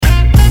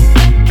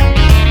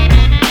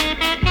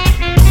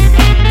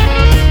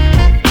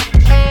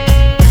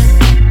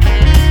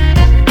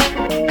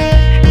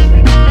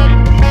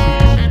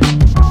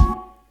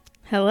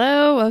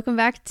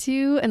back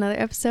to another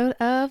episode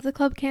of the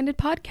Club Candid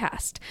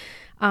podcast.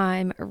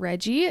 I'm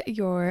Reggie,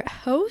 your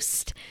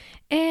host,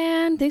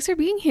 and thanks for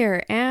being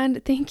here.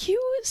 And thank you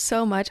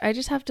so much. I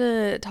just have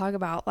to talk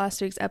about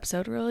last week's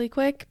episode really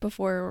quick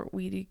before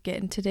we get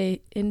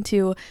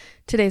into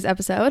today's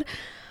episode.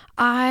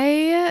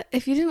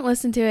 If you didn't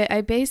listen to it,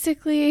 I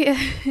basically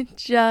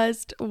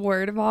just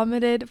word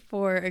vomited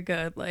for a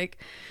good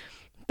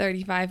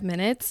 35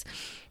 minutes.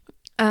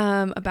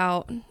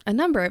 About a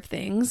number of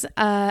things.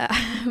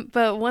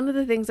 But one of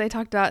the things I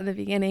talked about in the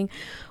beginning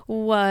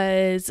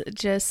was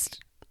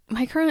just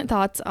my current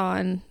thoughts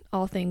on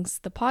all things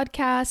the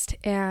podcast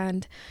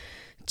and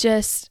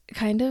just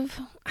kind of,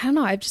 I don't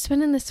know, I've just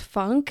been in this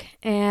funk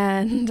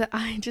and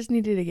I just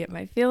needed to get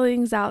my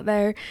feelings out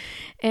there.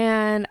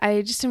 And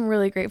I just am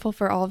really grateful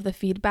for all of the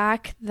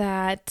feedback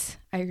that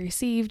I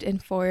received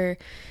and for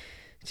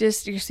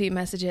just your sweet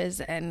messages,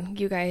 and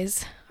you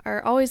guys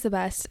are always the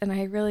best and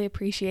I really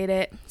appreciate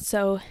it.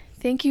 So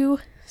thank you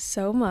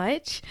so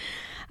much.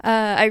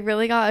 I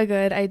really got a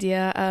good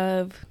idea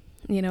of,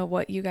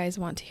 what you guys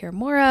want to hear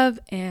more of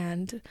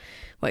and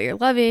what you're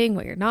loving,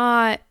 what you're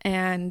not.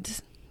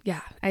 And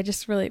yeah, I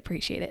just really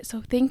appreciate it.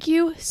 So thank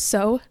you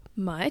so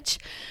much.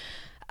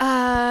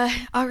 All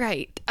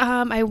right.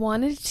 I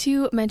wanted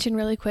to mention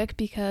really quick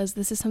because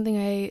this is something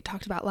I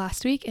talked about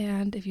last week.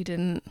 And if you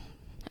didn't,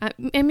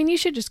 you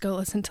should just go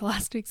listen to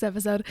last week's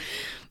episode,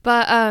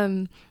 but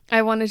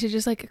I wanted to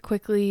just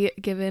quickly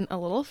give in a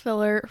little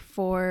filler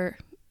for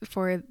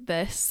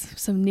this,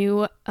 some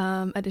new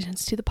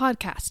additions to the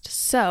podcast.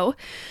 So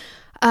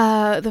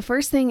the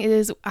first thing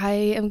is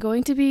I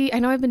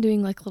know I've been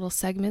doing little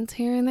segments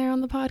here and there on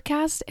the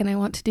podcast, and I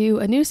want to do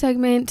a new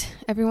segment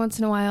every once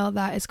in a while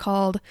that is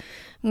called,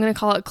 I'm going to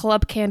call it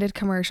Club Candid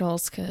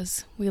Commercials,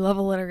 because we love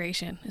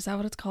alliteration. Is that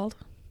what it's called?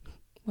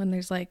 When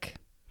there's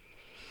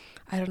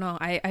I don't know.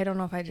 I don't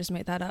know if I just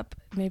made that up.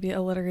 Maybe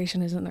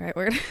alliteration isn't the right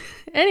word.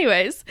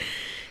 Anyways,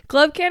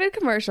 Club Candid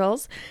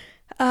Commercials.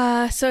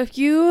 So if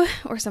you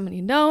or someone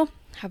you know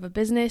have a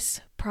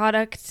business,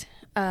 product,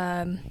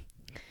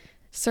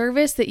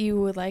 service that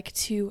you would like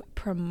to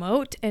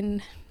promote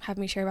and have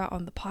me share about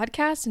on the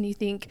podcast, and you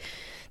think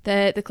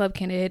that the Club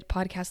Candid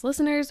podcast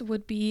listeners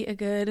would be a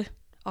good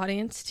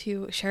audience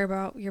to share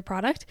about your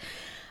product,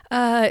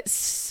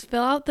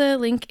 fill out the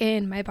link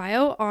in my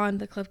bio on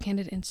the Club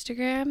Candid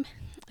Instagram.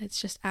 It's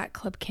just at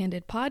Club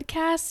Candid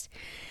Podcast,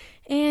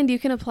 and you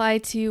can apply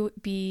to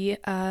be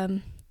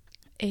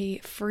a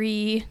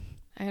free,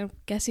 I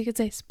guess you could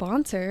say,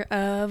 sponsor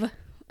of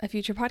a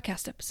future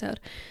podcast episode.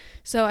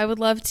 So I would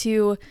love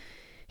to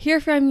hear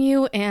from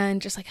you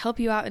and just help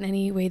you out in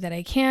any way that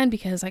I can,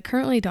 because I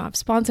currently don't have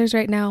sponsors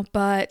right now,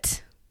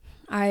 but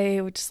I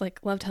would just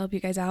love to help you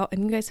guys out,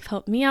 and you guys have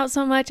helped me out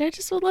so much. I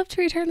just would love to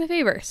return the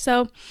favor.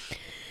 So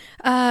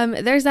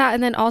there's that.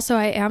 And then also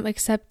I am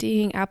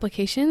accepting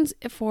applications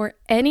for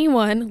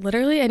anyone,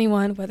 literally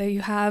anyone, whether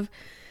you have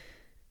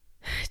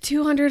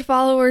 200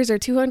 followers or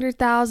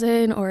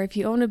 200,000, or if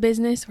you own a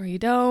business or you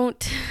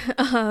don't,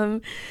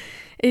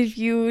 if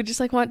you just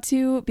want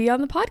to be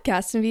on the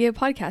podcast and be a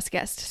podcast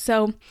guest.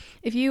 So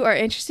if you are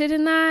interested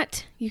in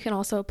that, you can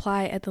also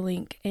apply at the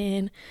link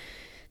in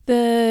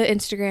the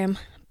Instagram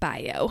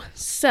bio.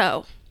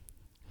 So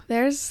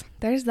there's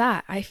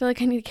that. I feel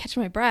like I need to catch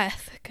my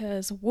breath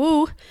because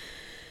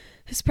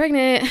this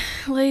pregnant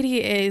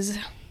lady is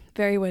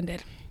very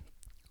winded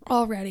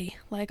already,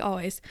 like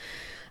always.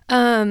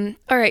 All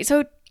right,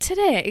 so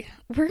today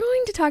we're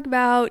going to talk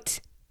about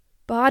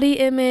body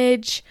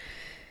image,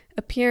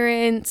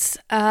 appearance.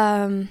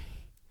 We're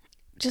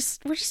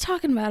just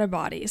talking about our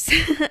bodies.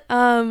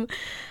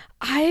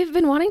 I've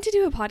been wanting to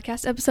do a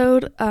podcast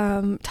episode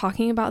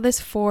talking about this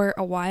for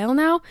a while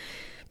now,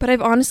 but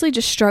I've honestly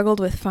just struggled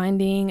with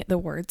finding the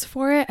words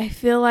for it. I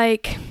feel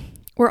like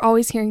we're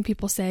always hearing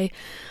people say,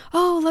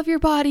 oh, love your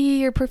body,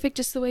 you're perfect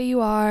just the way you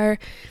are.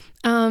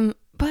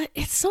 But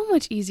it's so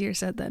much easier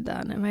said than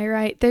done. Am I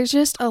right? There's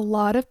just a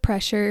lot of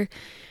pressure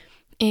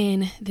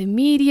in the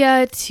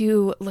media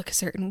to look a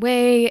certain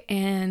way.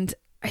 And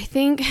I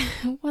think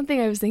one thing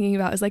I was thinking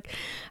about is I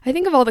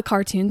think of all the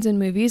cartoons and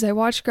movies I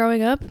watched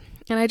growing up,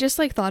 and I just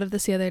thought of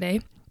this the other day.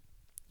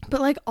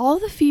 But all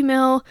the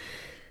female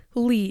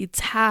leads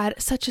had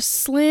such a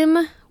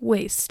slim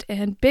waist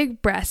and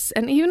big breasts,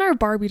 and even our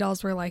Barbie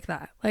dolls were like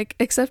that.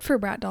 Except for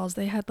Brat dolls,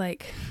 they had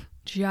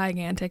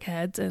gigantic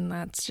heads, and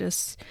that's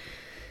just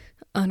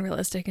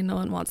unrealistic and no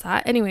one wants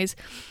that. Anyways,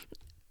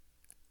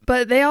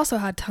 but they also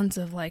had tons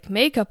of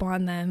makeup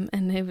on them,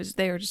 and they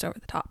were just over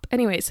the top.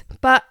 Anyways,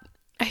 but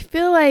I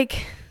feel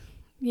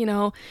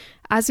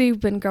as we've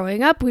been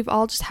growing up, we've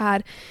all just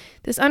had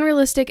this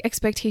unrealistic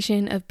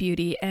expectation of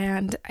beauty,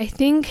 and I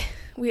think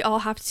we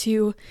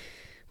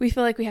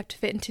feel like we have to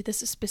fit into this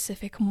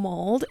specific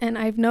mold. And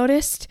I've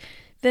noticed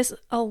this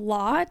a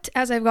lot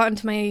as I've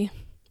gotten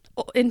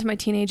into my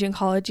teenage and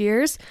college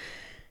years.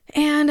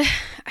 And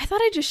I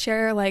thought I'd just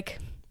share,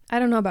 I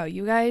don't know about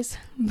you guys,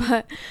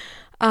 but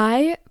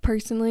I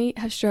personally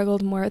have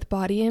struggled more with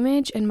body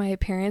image and my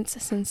appearance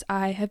since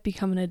I have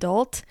become an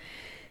adult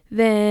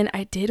than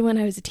I did when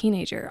I was a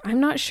teenager. I'm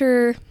not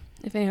sure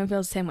if anyone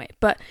feels the same way.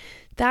 But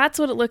that's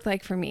what it looked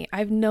like for me.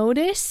 I've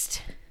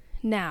noticed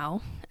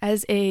now,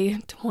 as a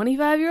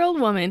 25-year-old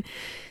woman,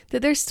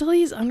 that there's still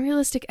these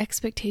unrealistic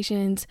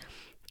expectations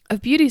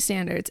of beauty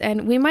standards.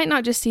 And we might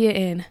not just see it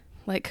in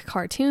like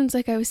cartoons,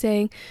 like I was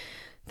saying,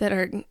 that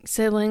our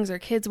siblings or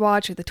kids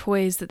watch, or the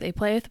toys that they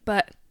play with,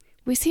 but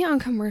we see it on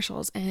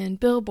commercials and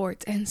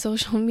billboards and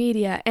social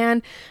media.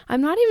 And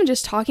I'm not even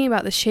just talking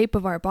about the shape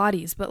of our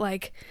bodies, but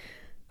like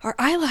our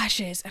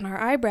eyelashes and our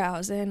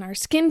eyebrows and our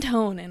skin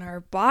tone and our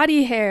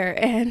body hair.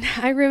 And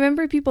I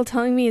remember people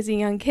telling me as a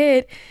young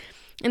kid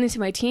and into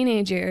my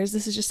teenage years,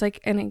 this is just like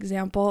an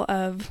example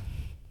of,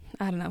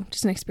 I don't know,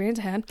 just an experience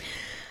I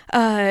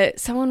had.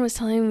 Someone was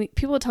telling me,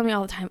 people would tell me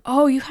all the time,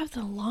 oh, you have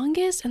the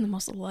longest and the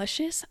most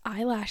luscious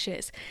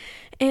eyelashes.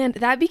 And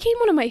that became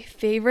one of my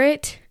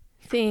favorite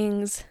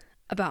things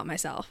about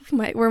myself,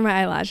 were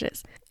my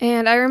eyelashes.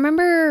 And I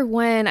remember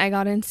when I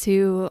got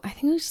into, I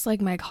think it was just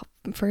like my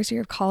first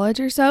year of college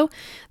or so,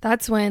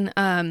 that's when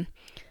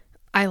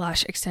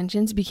eyelash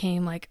extensions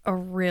became like a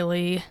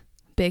really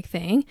big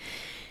thing.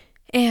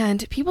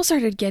 And people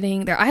started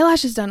getting their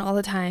eyelashes done all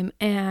the time.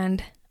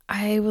 And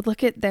I would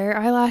look at their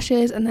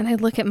eyelashes and then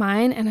I'd look at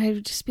mine and I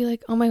would just be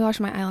like, oh my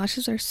gosh, my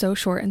eyelashes are so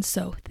short and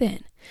so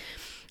thin.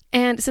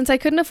 And since I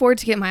couldn't afford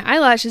to get my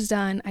eyelashes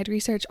done, I'd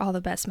research all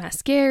the best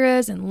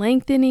mascaras and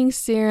lengthening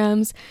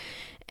serums.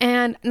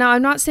 And now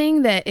I'm not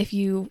saying that if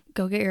you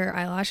go get your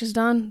eyelashes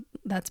done,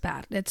 that's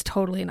bad. It's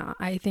totally not.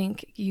 I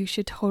think you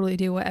should totally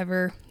do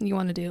whatever you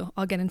want to do.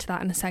 I'll get into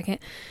that in a second.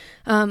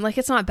 Like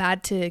it's not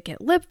bad to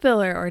get lip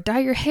filler or dye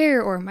your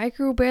hair or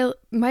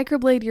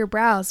microblade your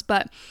brows,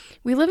 but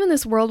we live in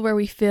this world where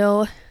we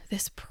feel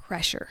this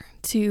pressure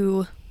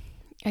to,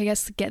 I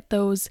guess, get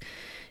those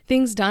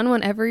things done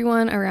when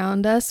everyone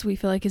around us we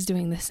feel like is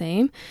doing the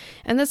same.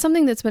 And that's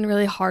something that's been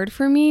really hard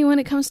for me when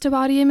it comes to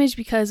body image,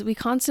 because we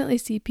constantly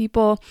see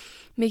people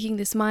making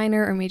this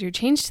minor or major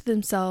change to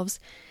themselves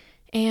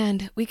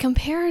and we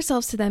compare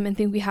ourselves to them and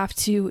think we have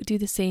to do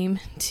the same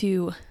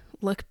to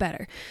look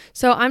better.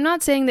 So I'm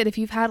not saying that if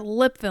you've had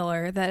lip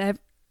filler that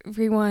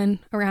everyone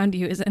around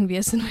you is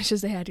envious and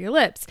wishes they had your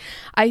lips.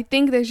 I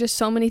think there's just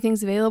so many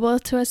things available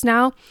to us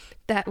now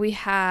that we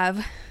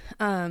have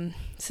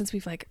since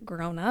we've like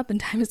grown up and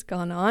time has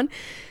gone on,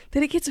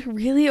 that it gets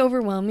really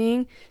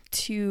overwhelming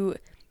to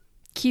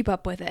keep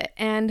up with it.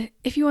 And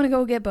if you want to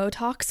go get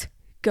Botox,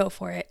 go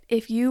for it.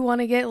 If you want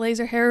to get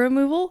laser hair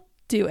removal,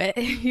 do it.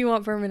 If you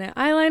want permanent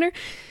eyeliner,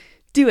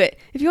 do it.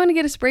 If you want to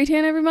get a spray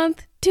tan every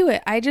month, do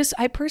it.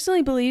 I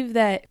personally believe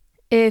that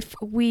if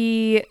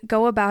we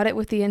go about it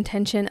with the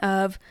intention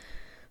of,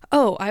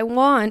 oh, I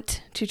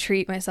want to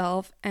treat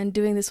myself and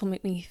doing this will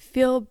make me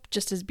feel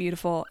just as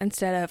beautiful,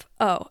 instead of,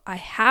 oh, I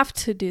have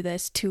to do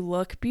this to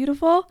look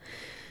beautiful.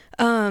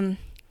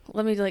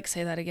 Let me like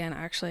say that again.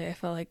 Actually, I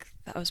felt like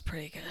that was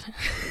pretty good.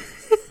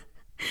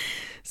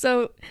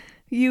 So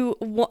you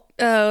want,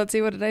 let's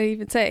see, what did I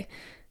even say?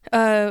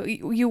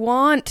 You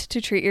want to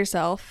treat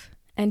yourself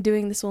and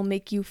doing this will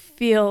make you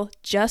feel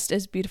just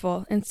as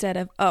beautiful, instead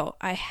of, oh,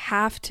 I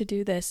have to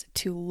do this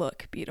to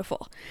look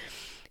beautiful.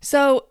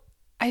 So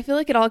I feel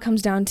like it all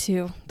comes down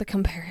to the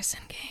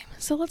comparison game.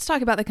 So let's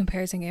talk about the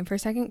comparison game for a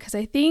second, because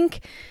I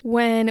think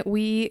when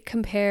we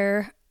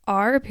compare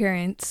our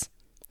appearance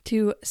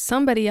to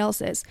somebody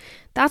else's,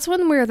 that's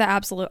when we're the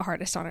absolute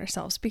hardest on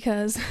ourselves,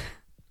 because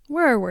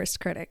we're our worst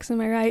critics. Am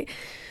I right?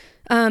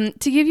 To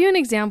give you an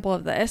example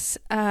of this,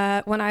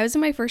 when I was in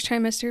my first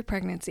trimester of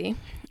pregnancy,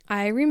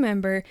 I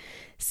remember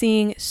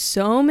seeing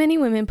so many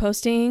women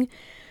posting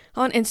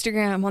on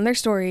Instagram, on their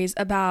stories,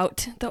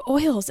 about the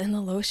oils and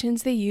the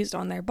lotions they used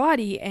on their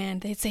body.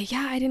 And they'd say,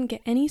 yeah, I didn't get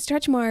any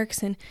stretch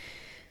marks. And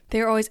they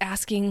were always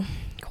asking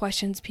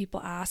questions people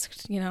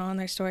asked, on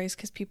their stories,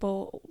 because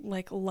people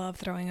like love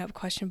throwing up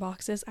question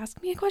boxes. Ask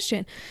me a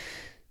question.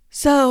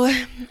 So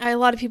a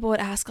lot of people would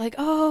ask like,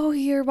 oh,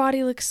 your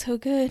body looks so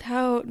good.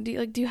 How do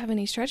you have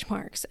any stretch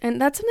marks? And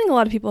that's something a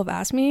lot of people have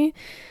asked me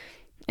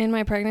in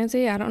my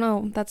pregnancy. I don't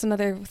know. That's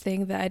another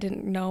thing that I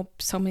didn't know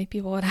so many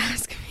people would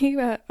ask me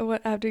about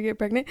what after you get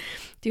pregnant.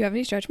 Do you have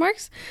any stretch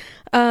marks?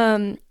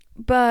 Yeah,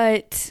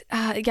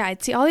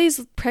 I'd see all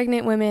these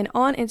pregnant women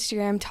on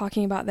Instagram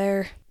talking about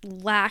their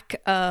lack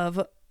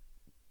of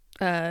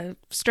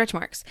stretch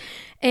marks.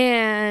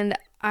 And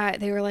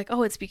they were like,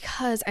 oh, it's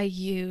because I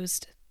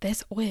used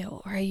this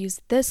oil or I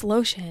used this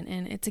lotion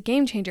and it's a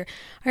game changer.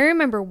 I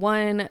remember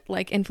one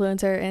like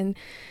influencer and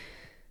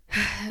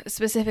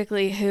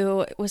specifically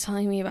who was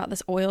telling me about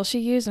this oil she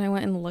used, and I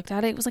went and looked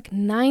at it. It was like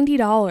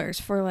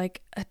 $90 for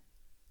like a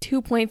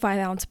 2.5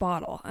 ounce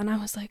bottle. And I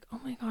was like,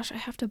 oh my gosh, I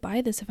have to buy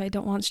this if I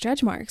don't want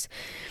stretch marks.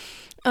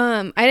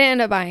 I didn't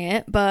end up buying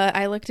it, but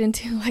I looked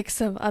into like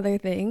some other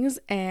things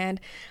and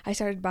I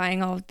started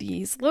buying all of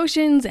these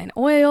lotions and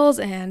oils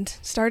and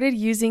started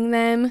using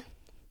them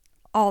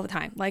all the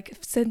time, like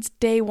since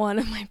day one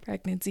of my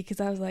pregnancy.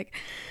 Cause I was like,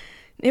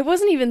 it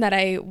wasn't even that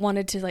I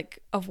wanted to like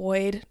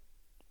avoid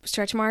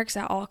stretch marks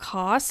at all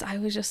costs. I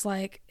was just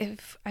like,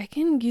 if I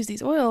can use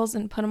these oils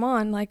and put them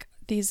on, like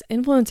these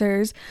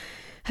influencers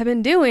have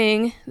been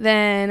doing,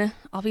 then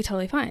I'll be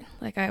totally fine.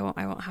 Like I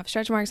won't have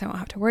stretch marks. I won't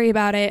have to worry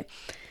about it.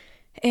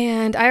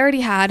 And I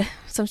already had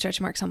some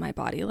stretch marks on my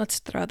body. Let's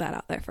throw that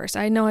out there first.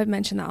 I know I've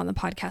mentioned that on the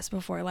podcast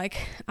before.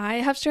 Like, I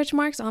have stretch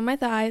marks on my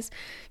thighs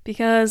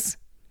because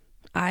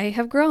I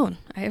have grown.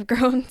 I have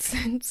grown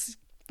since,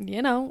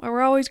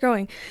 we're always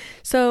growing.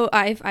 So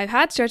I've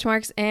had stretch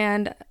marks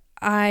and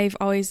I've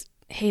always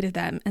hated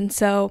them. And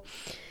so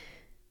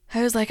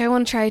I was like, I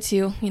want to try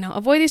to,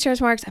 avoid these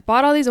stretch marks. I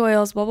bought all these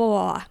oils, blah, blah,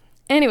 blah.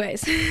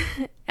 Anyways,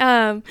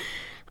 I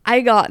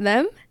got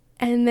them.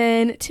 And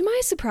then to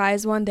my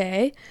surprise, one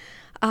day,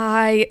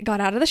 I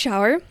got out of the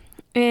shower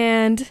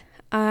and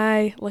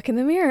I look in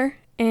the mirror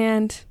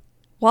and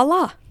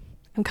voila,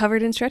 I'm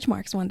covered in stretch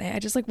marks one day. I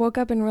just woke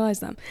up and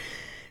realized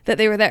that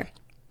they were there.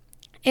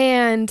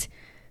 And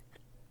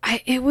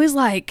it was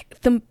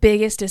the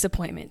biggest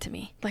disappointment to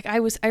me.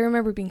 I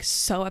remember being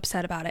so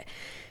upset about it.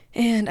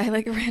 And I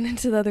ran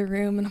into the other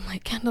room and I'm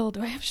like, Kendall,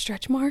 do I have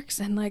stretch marks?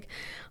 And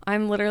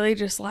I'm literally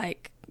just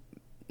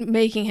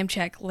making him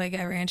check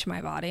every inch of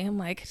my body. I'm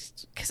like,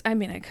 because I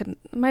couldn't,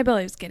 my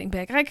belly was getting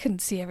big. I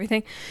couldn't see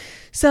everything.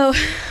 So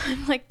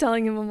I'm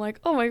telling him, I'm like,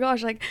 oh my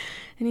gosh. And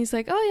he's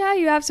like, oh yeah,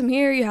 you have some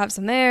here, you have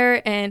some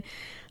there. And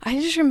I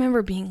just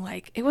remember being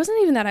it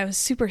wasn't even that I was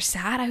super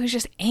sad. I was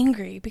just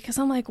angry because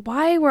I'm like,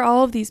 why were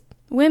all of these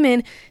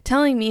women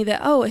telling me that,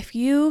 oh, if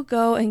you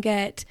go and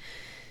get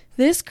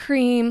this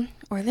cream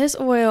or this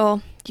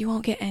oil, you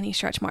won't get any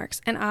stretch marks.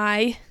 And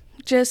I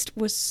just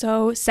was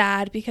so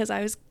sad because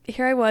I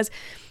was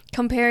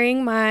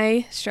comparing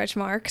my stretch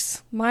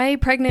marks, my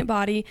pregnant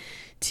body,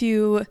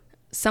 to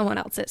someone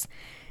else's.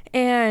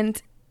 And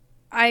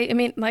I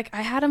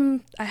had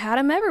them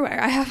everywhere.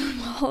 I have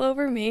them all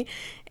over me.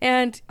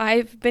 And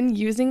I've been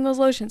using those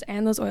lotions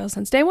and those oils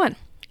since day one.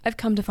 I've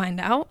come to find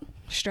out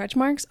stretch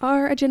marks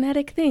are a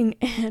genetic thing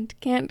and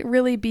can't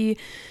really be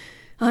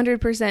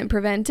 100%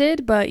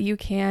 prevented, but you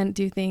can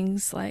do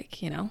things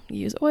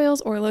use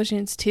oils or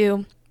lotions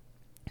to,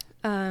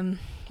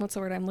 what's the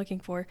word I'm looking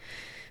for?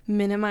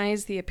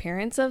 Minimize the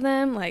appearance of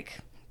them,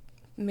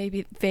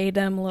 maybe fade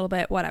them a little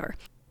bit, whatever.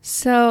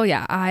 So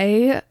yeah,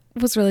 I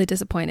was really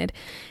disappointed.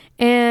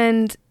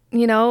 And,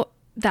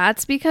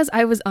 that's because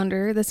I was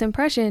under this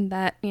impression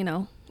that,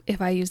 if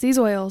I use these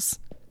oils,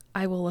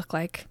 I will look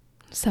like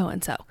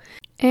so-and-so.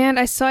 And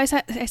I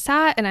sat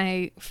and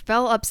I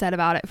felt upset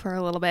about it for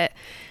a little bit.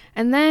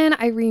 And then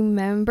I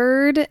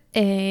remembered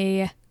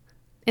a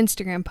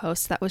Instagram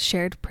post that was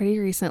shared pretty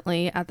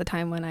recently at the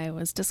time when I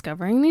was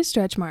discovering these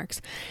stretch marks,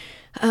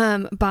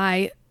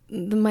 by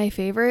one of my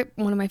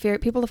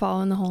favorite people to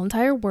follow in the whole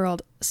entire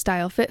world,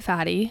 Style Fit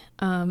Fatty.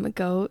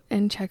 Go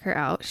and check her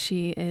out.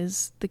 She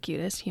is the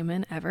cutest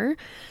human ever.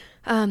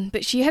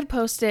 But she had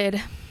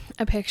posted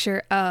a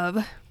picture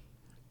of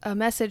a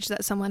message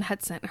that someone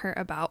had sent her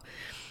about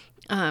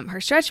her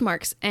stretch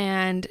marks,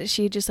 and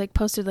she just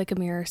posted a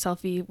mirror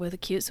selfie with a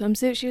cute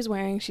swimsuit she was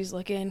wearing. She's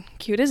looking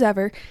cute as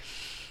ever.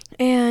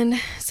 And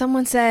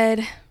someone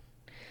said,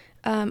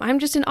 I'm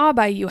just in awe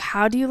by you.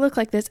 How do you look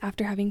like this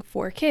after having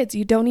 4 kids?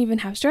 You don't even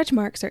have stretch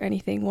marks or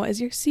anything. What is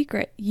your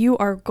secret? You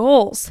are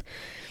goals.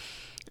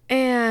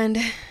 And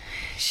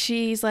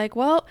she's like,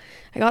 well,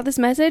 I got this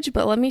message,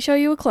 but let me show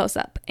you a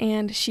close-up.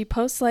 And she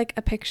posts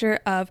a picture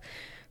of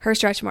her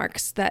stretch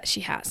marks that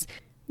she has,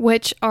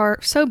 which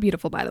are so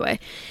beautiful, by the way.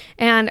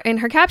 And in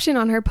her caption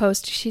on her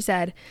post, she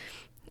said,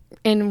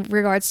 in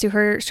regards to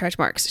her stretch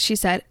marks, she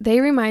said, they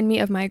remind me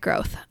of my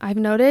growth. I've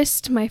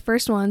noticed my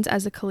first ones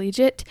as a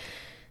collegiate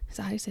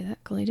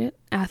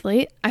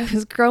athlete. I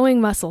was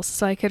growing muscles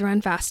so I could run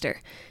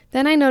faster.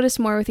 Then I noticed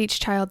more with each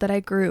child that I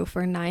grew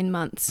for 9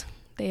 months.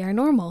 They are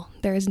normal.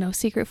 There is no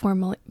secret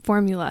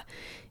formula.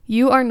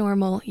 You are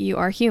normal. You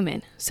are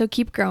human. So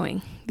keep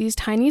growing. These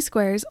tiny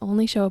squares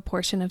only show a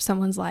portion of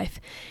someone's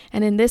life,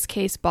 and in this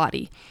case,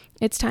 body.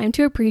 It's time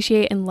to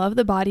appreciate and love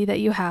the body that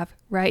you have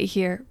right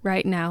here,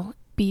 right now.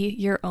 Be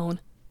your own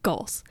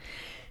goals.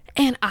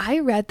 And I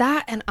read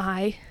that and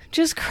I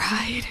just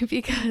cried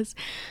because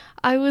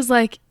I was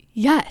like,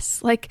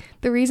 yes,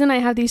 the reason I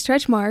have these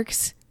stretch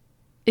marks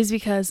is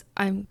because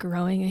I'm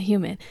growing a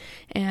human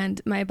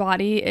and my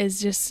body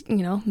is just,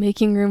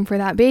 making room for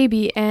that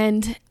baby.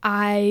 And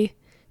I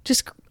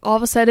just all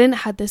of a sudden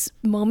had this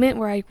moment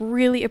where I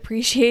really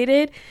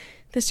appreciated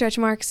the stretch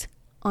marks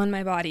on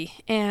my body.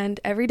 And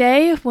every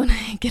day when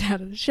I get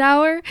out of the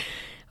shower,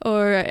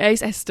 or I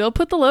still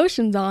put the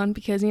lotions on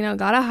because,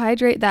 gotta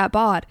hydrate that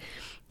bod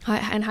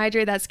and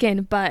hydrate that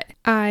skin. But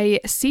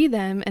I see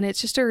them and it's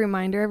just a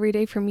reminder every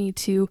day for me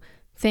to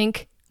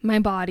thank my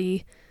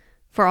body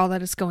for all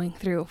that it's going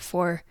through,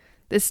 for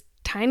this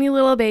tiny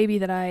little baby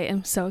that I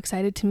am so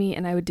excited to meet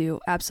and I would do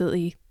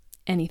absolutely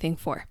anything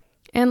for.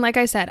 And like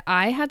I said,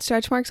 I had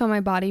stretch marks on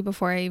my body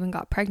before I even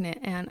got pregnant.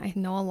 And I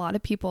know a lot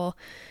of people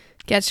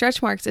get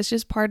stretch marks. It's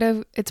just part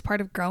of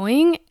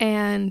growing.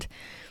 And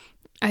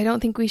I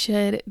don't think we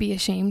should be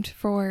ashamed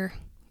for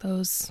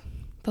those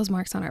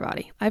marks on our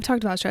body. I've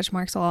talked about stretch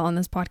marks a lot on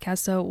this podcast,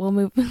 so we'll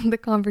move the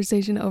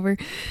conversation over.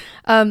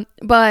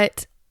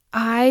 But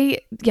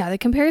the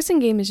comparison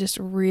game is just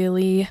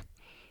really,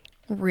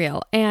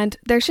 real. And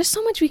there's just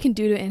so much we can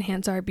do to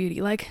enhance our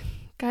beauty. Like,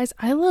 guys,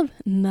 I love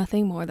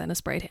nothing more than a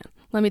spray tan.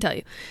 Let me tell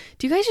you.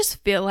 Do you guys just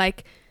feel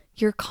like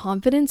your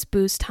confidence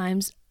boosts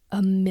times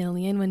a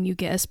million when you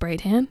get a spray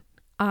tan?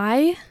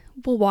 I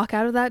will walk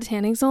out of that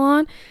tanning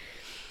salon,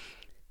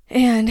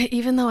 and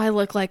even though I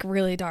look like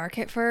really dark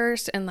at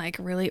first and like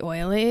really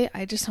oily,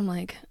 I'm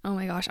like, oh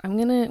my gosh,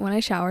 when I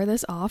shower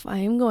this off, I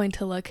am going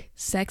to look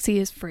sexy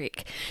as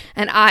freak.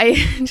 And I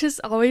just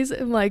always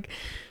am like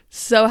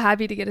so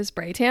happy to get a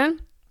spray tan.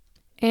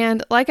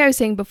 And like I was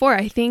saying before,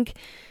 I think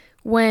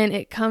when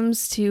it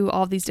comes to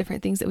all these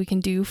different things that we can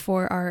do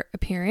for our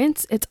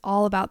appearance, it's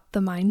all about the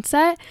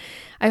mindset.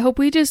 I hope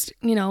we just,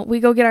 we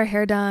go get our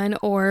hair done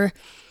or,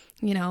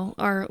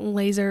 our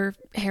laser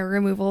hair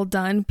removal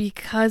done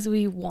because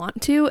we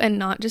want to and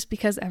not just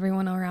because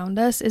everyone around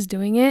us is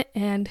doing it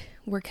and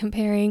we're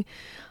comparing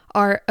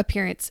our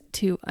appearance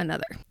to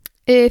another.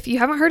 If you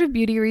haven't heard of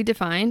Beauty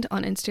Redefined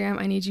on Instagram,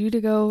 I need you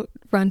to go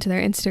run to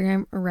their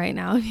Instagram right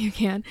now if you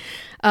can,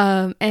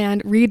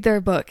 and read their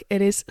book.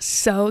 It is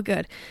so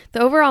good.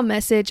 The overall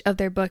message of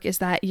their book is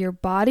that your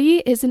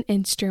body is an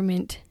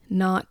instrument,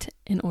 not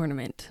an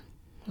ornament.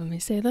 Let me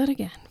say that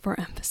again for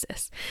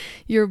emphasis.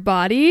 Your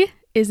body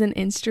is an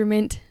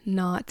instrument,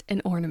 not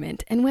an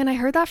ornament. And when I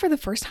heard that for the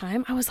first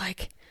time, I was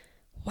like,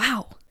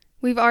 wow.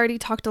 We've already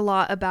talked a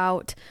lot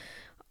about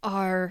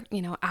our,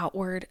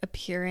 outward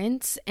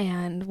appearance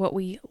and what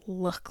we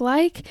look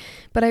like,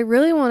 but I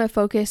really want to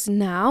focus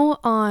now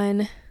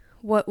on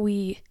what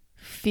we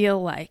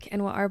feel like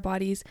and what our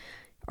bodies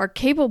are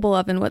capable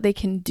of and what they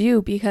can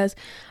do, because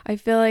I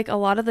feel like a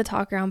lot of the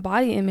talk around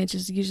body image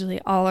is usually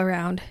all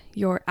around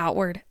your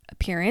outward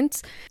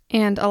appearance,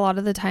 and a lot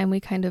of the time we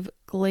kind of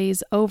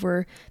glaze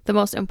over the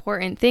most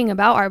important thing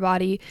about our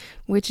body,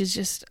 which is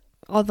just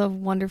all the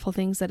wonderful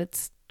things that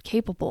it's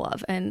capable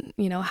of and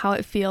how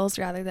it feels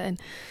rather than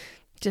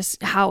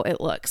just how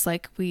it looks.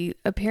 Like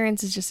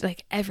appearance is just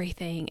like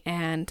everything.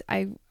 And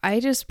I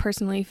just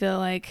personally feel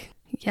like,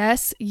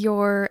 yes,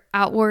 your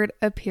outward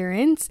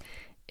appearance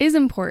is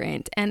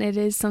important and it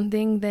is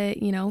something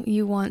that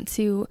you want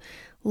to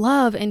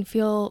love and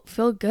feel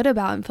good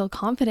about and feel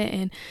confident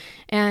in,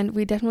 and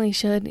we definitely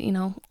should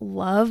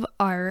love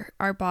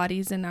our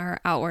bodies and our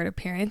outward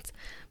appearance.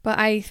 But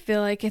I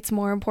feel like it's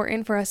more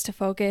important for us to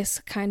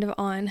focus kind of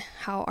on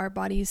how our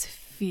bodies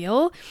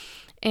feel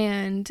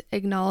and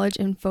acknowledge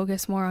and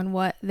focus more on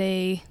what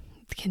they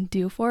can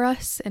do for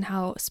us and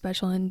how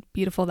special and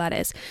beautiful that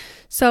is.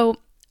 So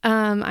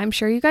I'm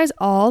sure you guys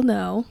all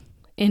know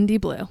Indy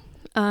Blue.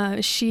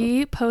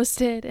 She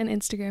posted an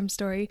Instagram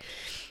story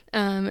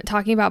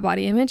talking about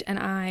body image, and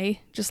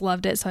I just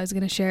loved it. So I was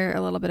going to share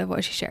a little bit of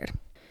what she shared.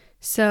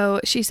 So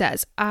she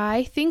says,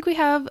 I think we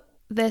have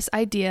this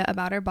idea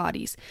about our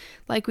bodies,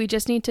 like we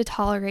just need to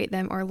tolerate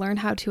them or learn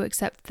how to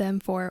accept them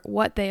for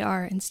what they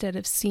are instead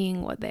of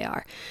seeing what they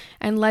are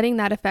and letting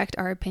that affect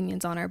our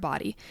opinions on our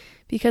body.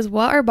 Because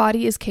what our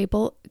body is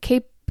capable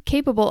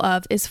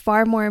of is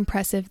far more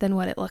impressive than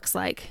what it looks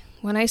like.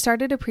 When I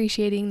started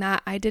appreciating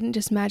that, I didn't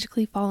just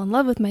magically fall in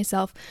love with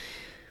myself,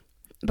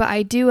 but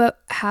I do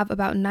have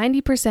about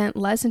 90%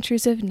 less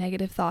intrusive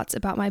negative thoughts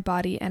about my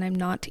body, and I'm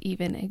not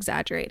even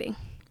exaggerating.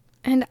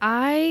 And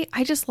I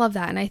just love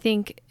that. And I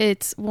think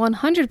it's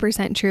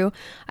 100% true.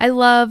 I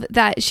love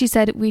that she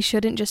said we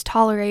shouldn't just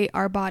tolerate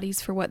our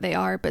bodies for what they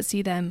are, but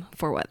see them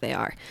for what they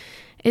are.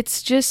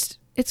 It's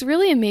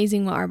really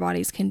amazing what our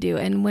bodies can do.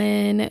 And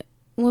when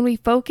we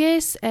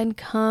focus and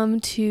come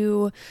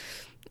to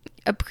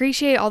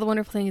appreciate all the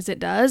wonderful things it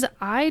does,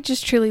 I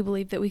just truly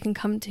believe that we can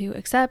come to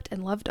accept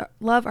and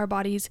love our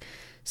bodies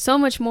so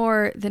much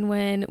more than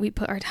when we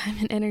put our time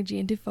and energy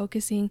into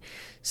focusing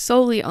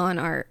solely on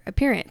our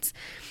appearance.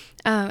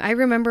 I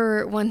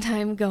remember one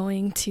time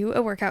going to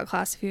a workout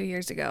class a few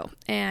years ago,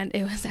 and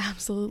it was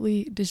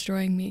absolutely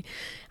destroying me.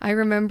 I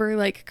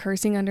remember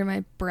cursing under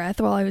my breath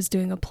while I was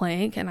doing a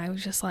plank, and I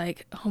was just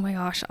like, oh my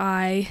gosh,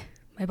 my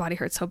body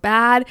hurts so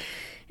bad,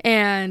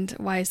 and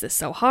why is this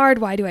so hard?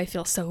 Why do I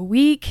feel so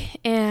weak?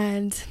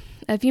 And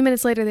a few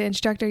minutes later, the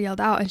instructor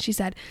yelled out, and she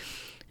said,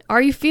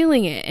 are you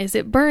feeling it? Is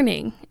it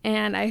burning?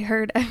 And I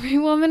heard every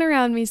woman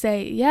around me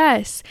say,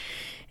 yes.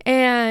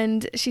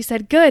 And she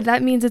said, good,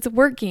 that means it's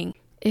working.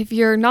 If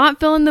you're not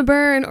feeling the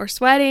burn or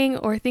sweating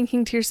or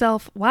thinking to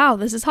yourself, wow,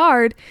 this is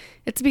hard,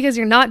 it's because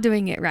you're not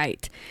doing it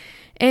right.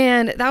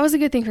 And that was a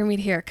good thing for me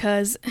to hear,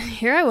 because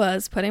here I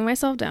was putting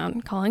myself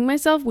down, calling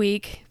myself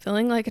weak,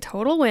 feeling like a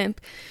total wimp,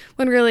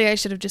 when really I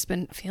should have just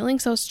been feeling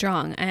so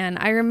strong. And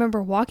I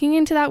remember walking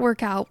into that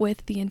workout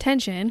with the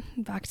intention,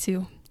 back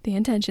to the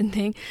intention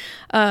thing,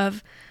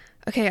 of,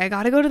 okay, I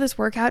got to go to this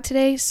workout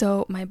today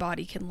so my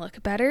body can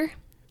look better.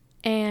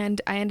 And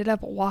I ended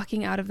up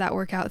walking out of that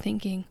workout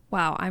thinking,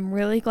 wow, I'm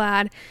really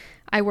glad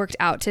I worked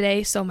out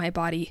today so my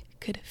body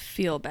could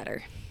feel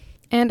better.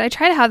 And I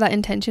try to have that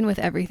intention with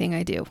everything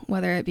I do,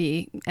 whether it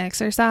be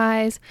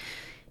exercise,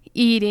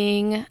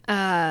 eating,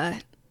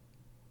 just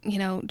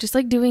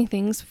doing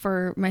things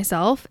for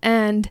myself.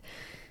 And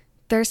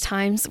there's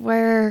times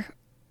where,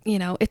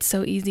 it's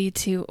so easy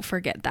to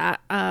forget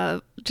that.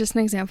 Just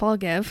an example I'll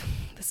give.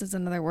 this is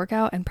another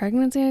workout and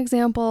pregnancy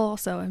example,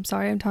 so I'm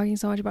sorry I'm talking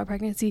so much about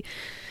pregnancy,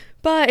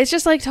 but it's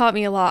just like taught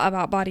me a lot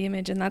about body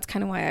image, and that's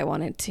kind of why I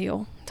wanted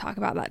to talk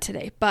about that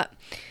today. But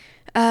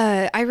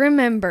I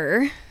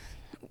remember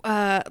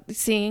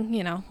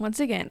seeing, once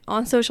again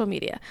on social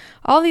media,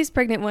 all these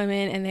pregnant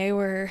women, and they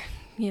were,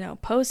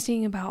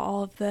 posting about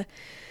all of the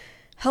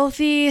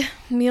healthy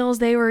meals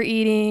they were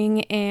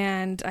eating,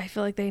 and I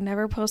feel like they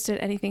never posted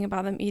anything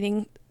about them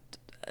eating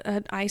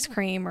ice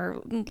cream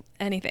or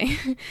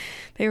anything.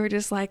 They were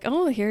just like,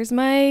 oh, here's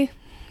my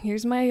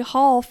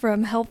haul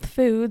from Health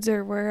Foods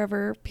or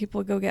wherever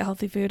people go get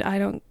healthy food. I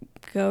don't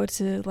go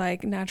to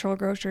like natural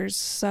grocers.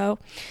 So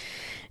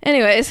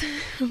anyways,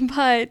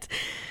 but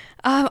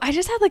I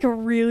just had like a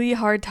really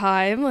hard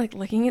time like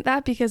looking at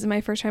that, because in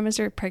my first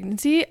trimester of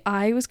pregnancy,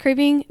 I was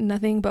craving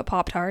nothing but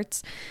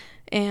Pop-Tarts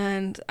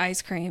and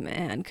ice cream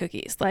and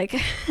cookies.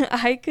 Like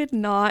I could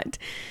not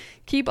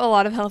keep a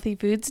lot of healthy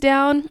foods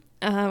down,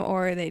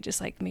 or they just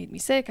like made me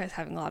sick. I was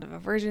having a lot of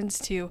aversions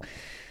to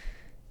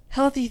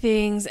healthy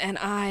things, and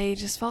I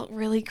just felt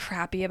really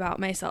crappy about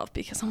myself,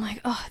 because I'm like,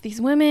 oh, these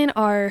women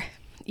are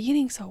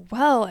eating so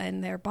well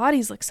and their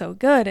bodies look so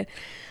good. And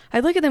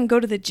I'd look at them go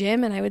to the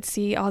gym, and I would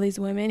see all these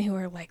women who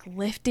are like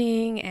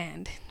lifting,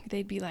 and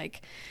they'd be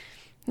like,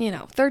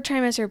 third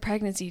trimester of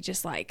pregnancy,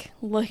 just like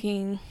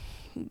looking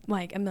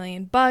like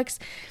 $1,000,000,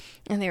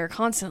 and they were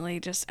constantly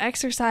just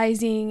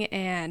exercising,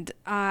 and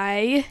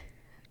I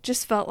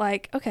just felt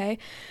like, okay,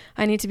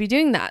 I need to be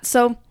doing that.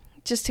 So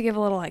just to give a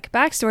little like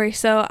backstory,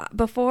 so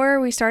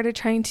before we started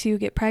trying to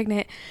get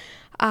pregnant,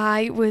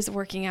 I was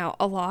working out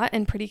a lot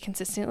and pretty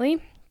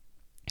consistently,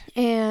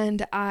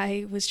 and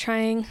I was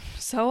trying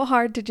so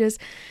hard to just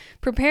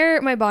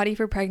prepare my body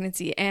for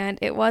pregnancy. And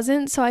it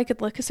wasn't so I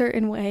could look a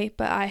certain way,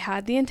 but I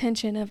had the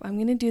intention of, I'm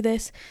going to do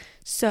this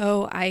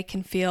so I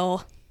can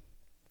feel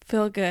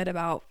good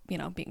about,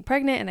 being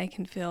pregnant, and I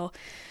can feel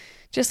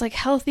just like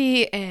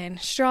healthy and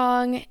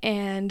strong.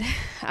 And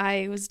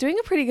I was doing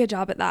a pretty good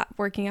job at that,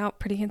 working out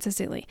pretty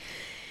consistently,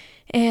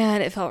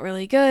 and it felt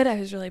really good. I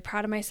was really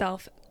proud of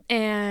myself.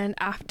 And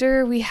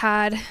after we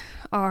had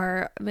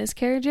our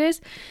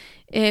miscarriages,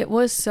 it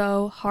was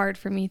so hard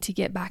for me to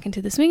get back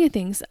into the swing of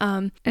things.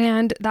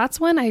 And that's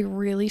when I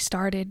really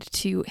started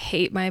to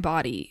hate my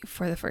body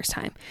for the first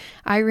time.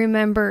 I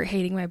remember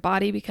hating my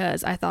body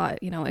because I thought,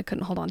 I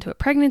couldn't hold on to a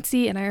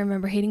pregnancy. And I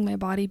remember hating my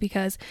body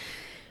because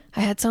I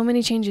had so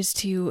many changes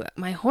to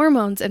my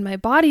hormones, and my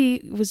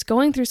body was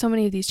going through so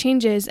many of these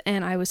changes.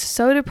 And I was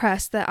so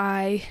depressed that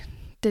I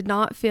did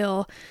not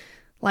feel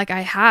like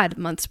I had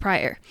months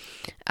prior.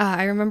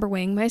 I remember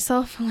weighing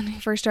myself when I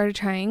first started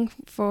trying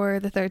for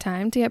the third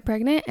time to get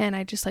pregnant, and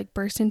I just like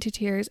burst into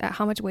tears at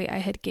how much weight I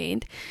had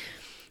gained.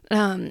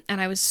 And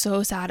I was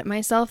so sad at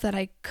myself that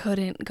I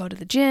couldn't go to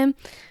the gym.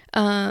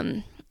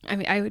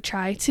 I would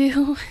try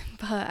to,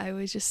 but I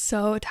was just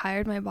so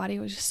tired. My body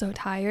was just so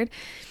tired.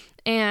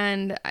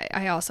 And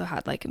I also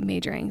had like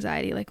major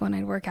anxiety, like when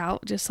I'd work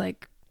out, just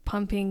like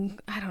pumping,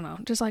 I don't know,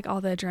 just like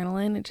all the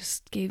adrenaline,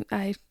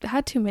 I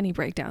had too many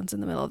breakdowns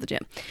in the middle of the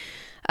gym.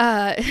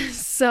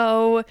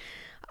 So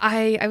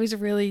I was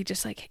really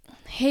just like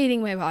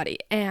hating my body.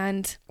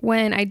 And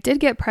when I did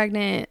get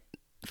pregnant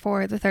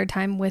for the third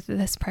time with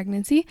this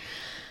pregnancy,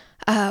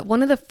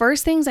 one of the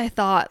first things I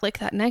thought, like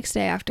that next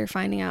day after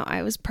finding out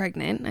I was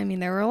pregnant,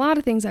 there were a lot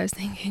of things I was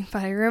thinking,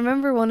 but I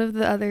remember one of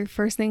the other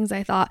first things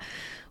I thought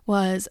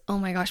was, oh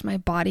my gosh, my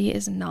body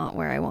is not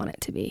where I want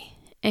it to be.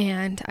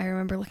 And I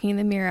remember looking in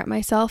the mirror at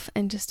myself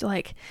and just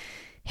like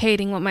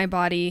hating what my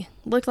body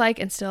looked like,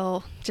 and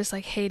still just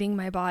like hating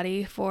my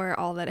body for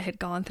all that it had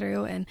gone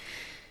through. And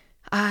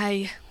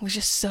I was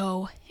just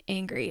so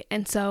angry.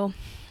 And so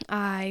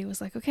I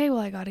was like, okay, well,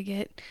 I gotta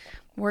get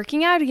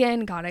working out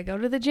again, gotta go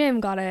to the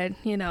gym, gotta,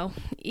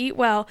 eat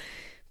well.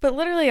 But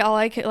literally all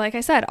I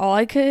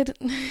could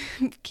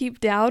keep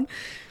down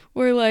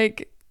were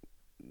like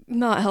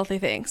not healthy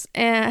things,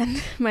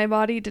 and my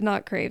body did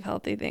not crave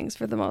healthy things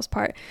for the most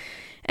part.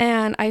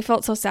 And I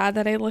felt so sad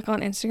that I'd look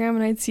on Instagram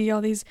and I'd see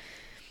all these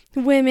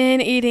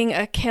women eating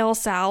a kale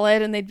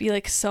salad, and they'd be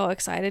like so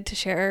excited to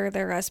share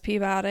their recipe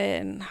about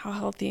it and how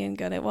healthy and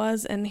good it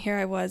was. And here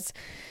I was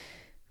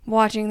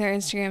watching their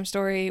Instagram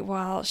story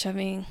while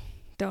shoving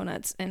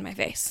donuts in my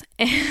face.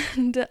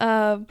 And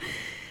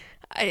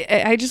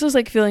I just was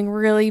like feeling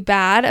really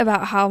bad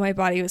about how my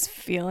body was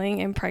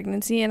feeling in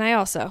pregnancy. And I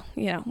also,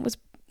 was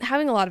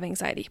having a lot of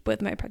anxiety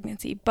with my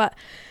pregnancy. But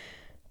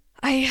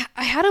I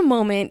had a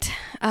moment,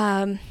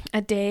 a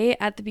day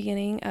at the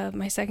beginning of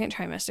my second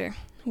trimester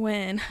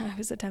when I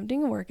was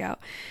attempting a workout.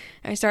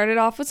 I started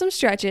off with some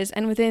stretches,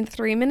 and within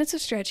 3 minutes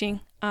of stretching,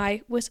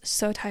 I was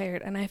so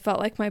tired and I felt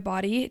like my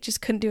body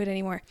just couldn't do it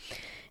anymore.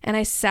 And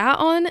I sat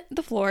on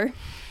the floor,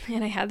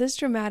 and I had this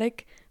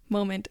dramatic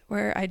moment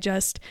where I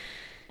just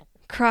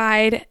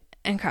cried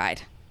and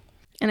cried.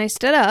 And I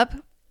stood up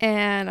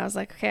and I was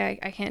like, okay,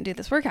 I can't do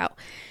this workout.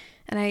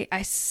 And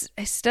I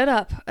stood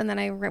up, and then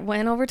I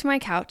went over to my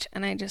couch,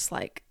 and I just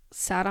like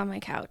sat on my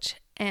couch.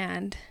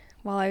 And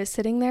while I was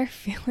sitting there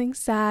feeling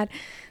sad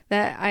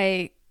that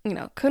I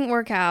couldn't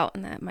work out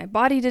and that my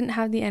body didn't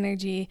have the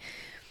energy,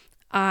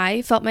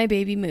 I felt my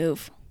baby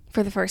move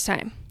for the first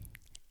time.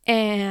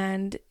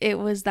 And it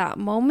was that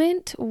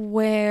moment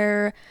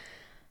where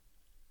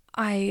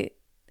I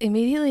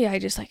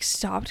just like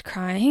stopped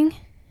crying.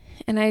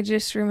 And I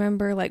just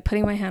remember like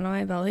putting my hand on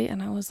my belly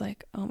and I was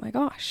like, oh my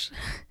gosh,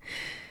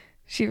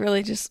 she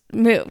really just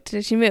moved.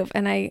 Did she move?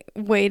 And I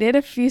waited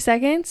a few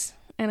seconds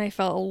and I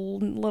felt a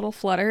little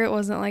flutter. It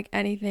wasn't like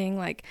anything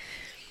like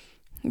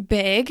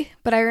big,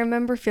 but I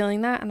remember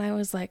feeling that and I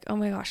was like, oh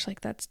my gosh, like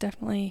that's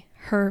definitely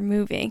her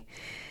moving.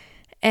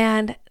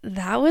 And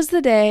that was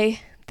the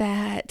day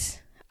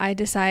that I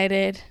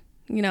decided,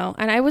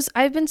 and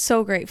I've been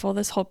so grateful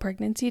this whole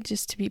pregnancy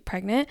just to be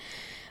pregnant.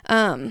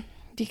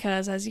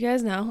 Because as you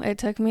guys know, it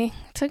took me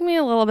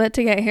a little bit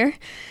to get here.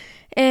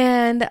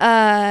 And,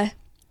 I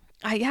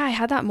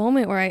had that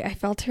moment where I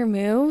felt her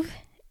move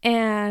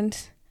and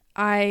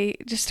I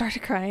just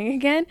started crying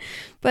again.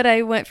 But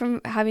I went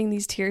from having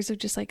these tears of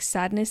just like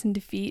sadness and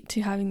defeat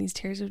to having these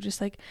tears of just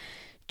like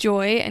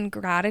joy and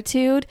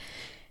gratitude.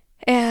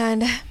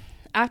 And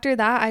after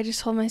that, I just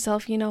told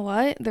myself, you know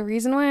what? The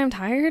reason why I'm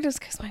tired is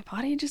because my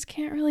body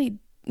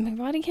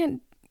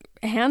can't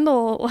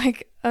handle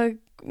like a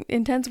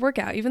intense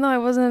workout, even though I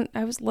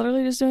was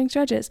literally just doing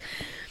stretches.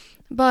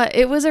 But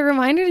it was a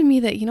reminder to me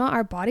that,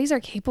 our bodies are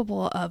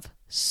capable of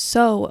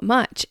so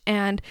much.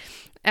 And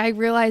I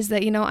realized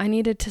that, I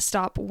needed to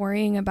stop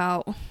worrying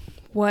about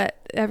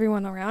what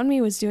everyone around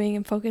me was doing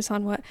and focus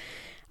on what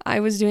I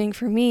was doing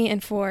for me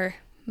and for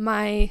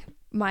my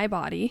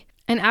body.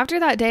 And after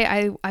that day,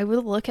 I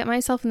would look at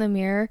myself in the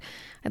mirror.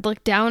 I'd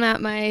look down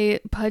at my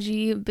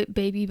pudgy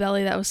baby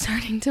belly that was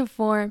starting to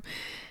form.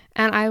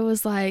 And I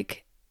was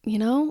like,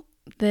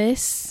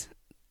 this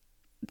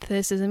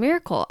is a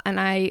miracle. And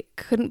I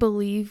couldn't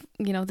believe,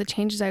 the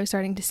changes I was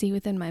starting to see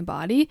within my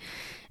body.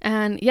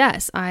 And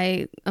yes,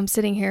 I'm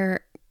sitting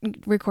here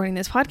recording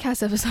this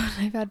podcast episode.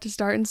 I've had to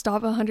start and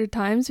stop 100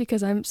 times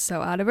because I'm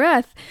so out of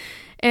breath.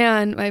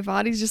 And my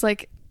body's just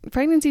like,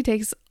 pregnancy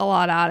takes a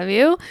lot out of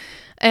you.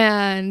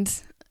 And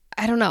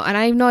I don't know. And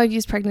I know I've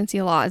used pregnancy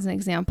a lot as an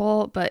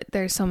example, but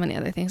there's so many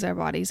other things our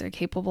bodies are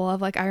capable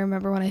of. Like I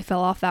remember when I fell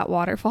off that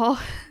waterfall.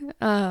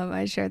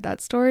 I shared that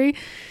story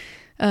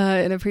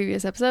in a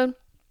previous episode.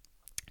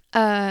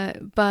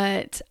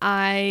 But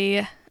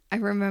I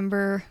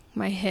remember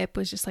my hip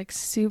was just like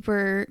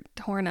super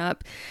torn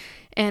up,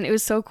 and it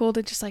was so cool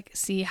to just like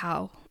see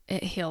how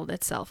it healed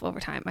itself over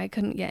time. I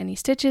couldn't get any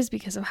stitches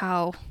because of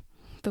how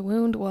the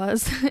wound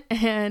was.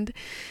 And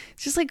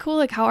it's just like cool,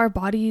 like how our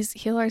bodies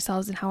heal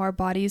ourselves and how our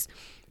bodies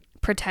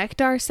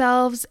protect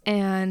ourselves.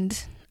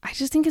 And I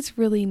just think it's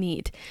really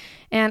neat.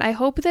 And I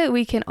hope that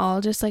we can all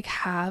just like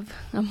have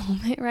a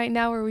moment right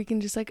now where we can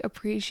just like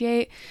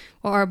appreciate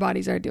what our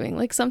bodies are doing.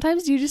 Like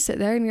sometimes you just sit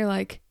there and you're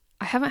like,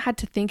 I haven't had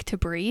to think to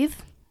breathe.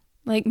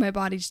 Like my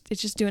body,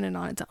 it's just doing it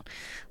on its own.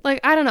 Like,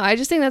 I don't know. I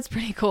just think that's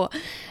pretty cool.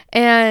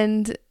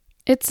 And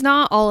it's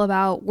not all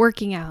about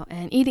working out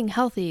and eating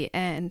healthy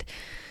and,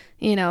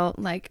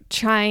 like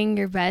trying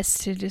your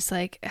best to just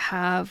like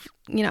have,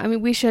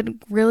 we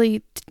should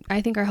really,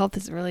 I think our health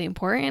is really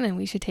important and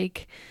we should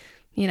take,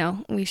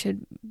 we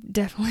should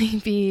definitely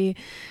be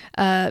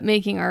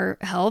making our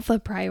health a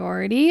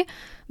priority,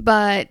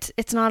 but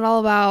it's not all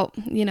about,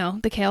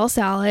 the kale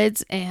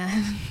salads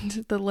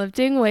and the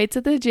lifting weights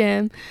at the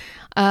gym.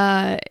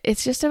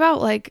 It's just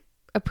about like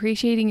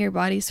appreciating your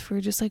bodies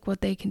for just like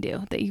what they can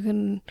do, that you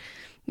can,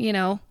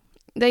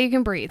 that you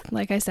can breathe,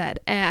 like I said,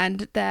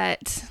 and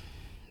that,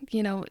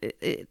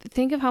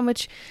 think of how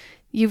much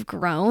you've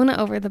grown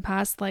over the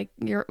past, like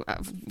your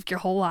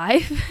whole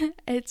life.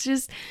 It's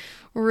just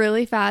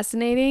really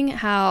fascinating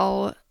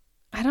how,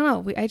 I don't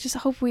know, I just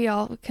hope we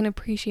all can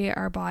appreciate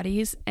our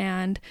bodies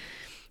and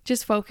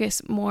just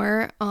focus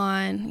more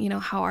on,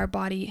 how our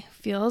body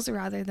feels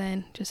rather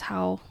than just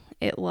how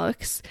it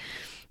looks.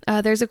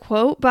 There's a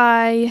quote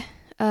by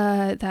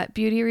that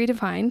Beauty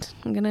Redefined.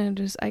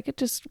 I could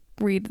just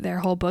read their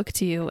whole book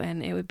to you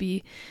and it would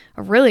be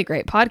a really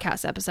great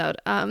podcast episode.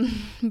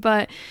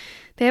 But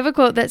they have a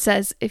quote that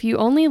says, if you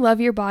only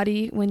love your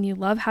body when you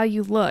love how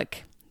you look,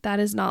 that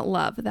is not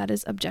love, that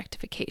is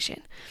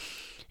objectification.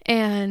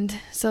 And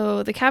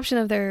so the caption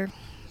of their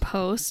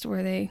post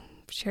where they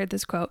shared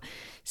this quote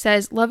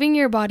says, loving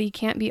your body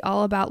can't be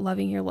all about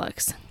loving your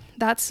looks.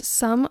 That's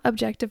some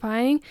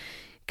objectifying,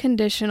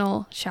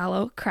 conditional,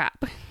 shallow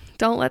crap.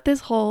 Don't let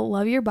this whole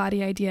love your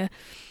body idea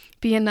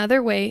be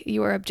another way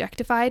you are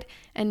objectified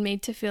and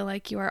made to feel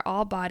like you are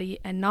all body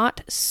and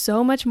not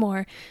so much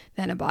more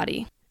than a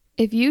body.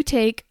 If you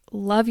take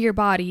love your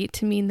body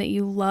to mean that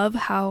you love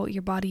how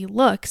your body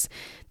looks,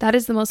 that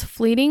is the most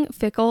fleeting,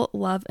 fickle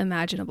love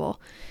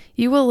imaginable.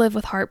 You will live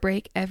with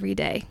heartbreak every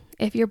day.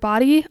 If your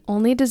body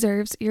only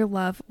deserves your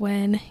love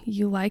when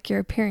you like your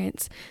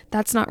appearance,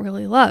 that's not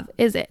really love,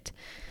 is it?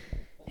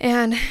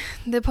 And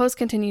the post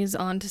continues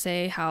on to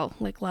say how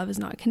like love is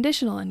not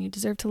conditional and you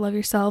deserve to love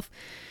yourself,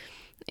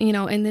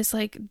 in this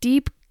like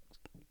deep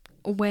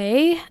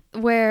way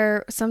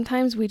where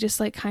sometimes we just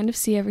like kind of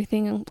see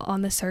everything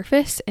on the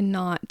surface and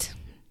not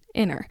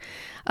inner.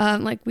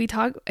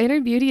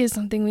 Inner beauty is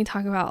something we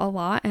talk about a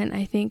lot, and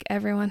I think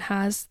everyone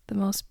has the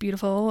most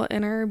beautiful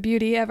inner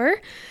beauty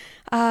ever.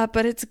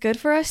 But it's good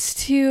for us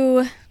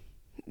to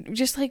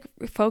just like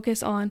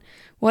focus on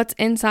what's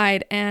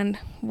inside and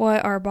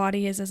what our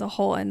body is as a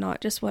whole, and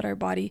not just what our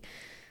body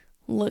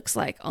looks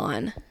like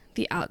on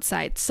the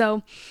outside.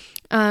 So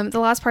the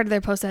last part of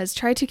their post says,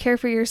 try to care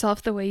for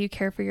yourself the way you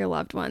care for your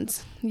loved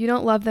ones. You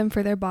don't love them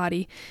for their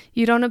body.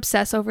 You don't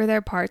obsess over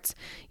their parts.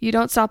 You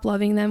don't stop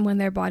loving them when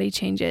their body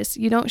changes.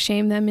 You don't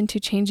shame them into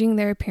changing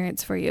their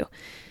appearance for you.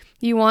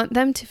 You want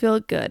them to feel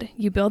good.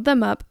 You build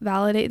them up,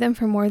 validate them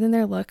for more than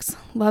their looks,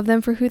 love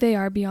them for who they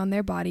are beyond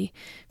their body,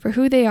 for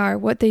who they are,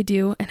 what they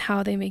do, and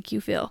how they make you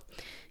feel.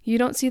 You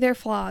don't see their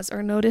flaws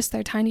or notice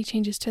their tiny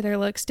changes to their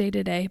looks day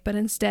to day, but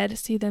instead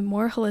see them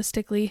more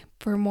holistically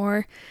for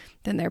more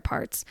than their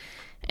parts.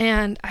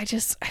 And I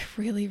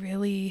really,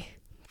 really,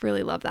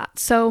 really love that.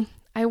 So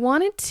I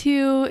wanted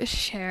to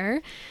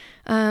share,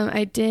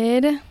 I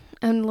did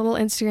a little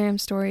Instagram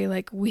story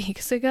like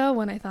weeks ago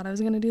when I thought I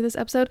was going to do this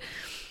episode.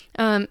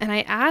 And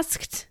I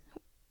asked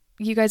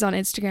you guys on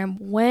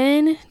Instagram,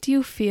 when do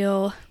you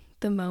feel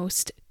the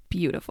most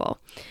beautiful?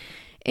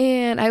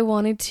 And I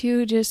wanted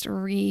to just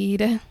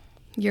read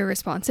your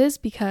responses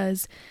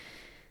because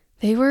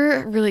they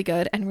were really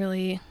good and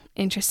really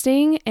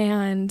interesting.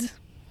 And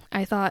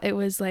I thought it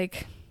was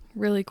like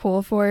really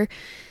cool for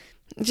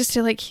just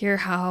to like hear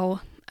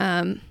how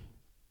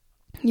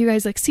you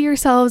guys like see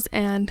yourselves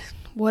and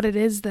what it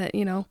is that,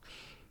 you know,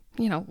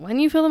 when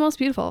you feel the most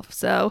beautiful.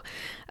 So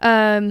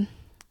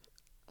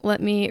let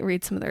me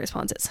read some of the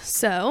responses.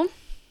 So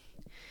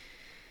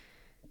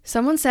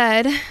someone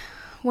said,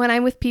 when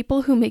I'm with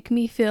people who make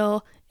me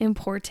feel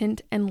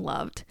important and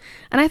loved.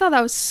 And I thought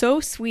that was so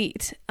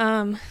sweet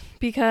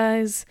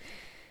because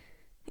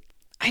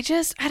I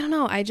don't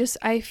know.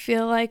 I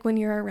feel like when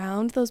you're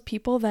around those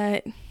people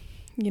that,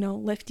 you know,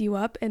 lift you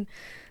up and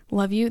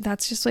love you,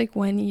 that's just like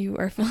when you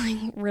are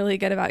feeling really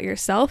good about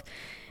yourself.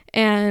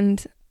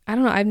 And I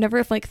don't know, I've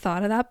never like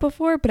thought of that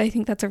before, but I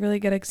think that's a really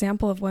good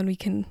example of when we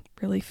can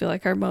really feel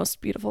like our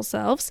most beautiful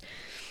selves.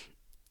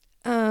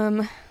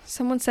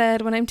 Someone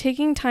said, when I'm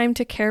taking time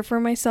to care for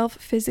myself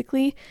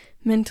physically,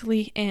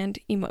 mentally, and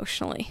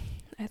emotionally.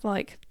 I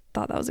thought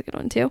that was a good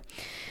one too.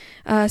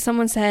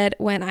 Someone said,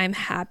 when I'm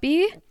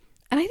happy.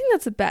 And I think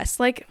that's the best.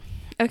 Like,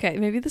 okay,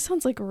 maybe this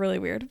sounds like really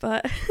weird,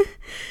 but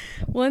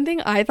one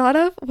thing I thought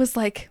of was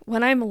like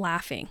when I'm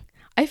laughing.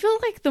 I feel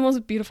like the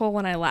most beautiful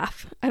when I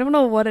laugh. I don't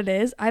know what it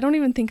is. I don't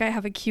even think I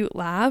have a cute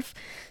laugh.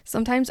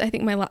 Sometimes I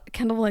think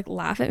Kendall will like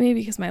laugh at me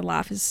because my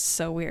laugh is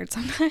so weird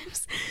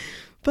sometimes.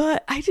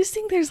 But I just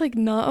think there's like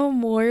not a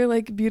more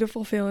like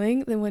beautiful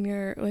feeling than when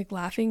you're like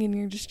laughing and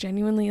you're just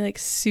genuinely like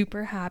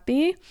super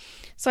happy.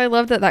 So I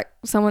love that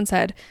someone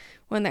said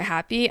when they're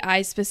happy.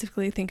 I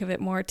specifically think of it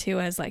more too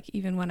as like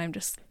even when I'm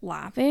just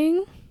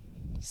laughing.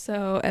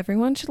 So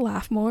everyone should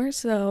laugh more.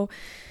 So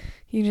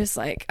you just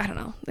like, I don't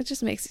know, it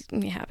just makes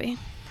me happy.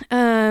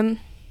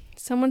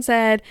 Someone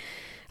said,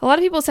 a lot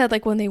of people said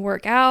like when they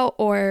work out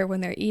or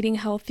when they're eating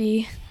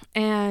healthy.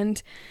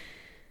 And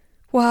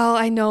while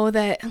I know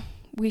that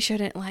we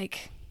shouldn't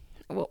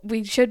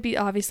we should be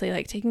obviously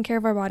like taking care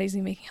of our bodies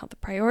and making health a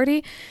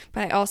priority,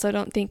 but I also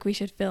don't think we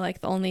should feel like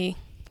the only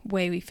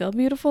way we feel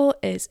beautiful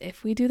is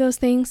if we do those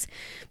things.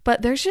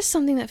 But there's just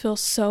something that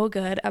feels so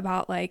good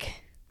about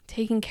like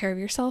taking care of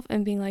yourself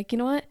and being like, you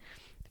know what,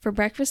 for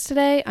breakfast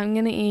today, I'm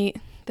going to eat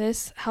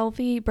this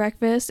healthy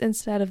breakfast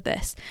instead of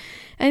this.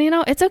 And, you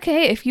know, it's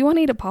okay if you want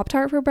to eat a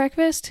Pop-Tart for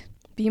breakfast,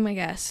 be my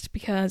guest,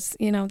 because,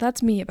 you know,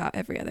 that's me about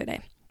every other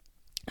day.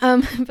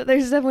 But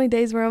there's definitely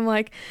days where I'm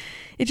like,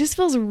 it just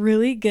feels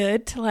really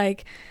good to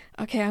like,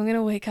 okay, I'm going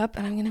to wake up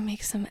and I'm going to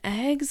make some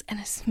eggs and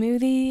a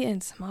smoothie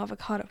and some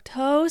avocado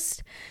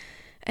toast.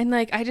 And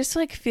like, I just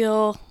like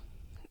feel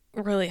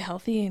really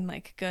healthy and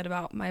like good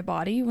about my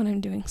body when I'm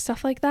doing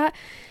stuff like that.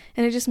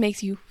 And it just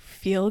makes you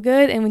feel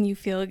good. And when you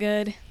feel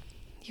good,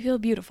 you feel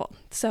beautiful.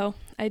 So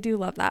I do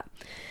love that.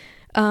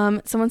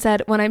 Someone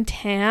said, when I'm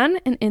tan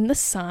and in the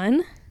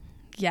sun,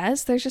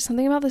 yes, there's just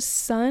something about the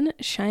sun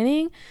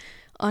shining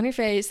on your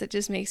face that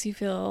just makes you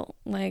feel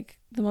like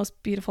the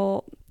most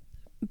beautiful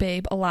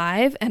babe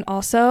alive. And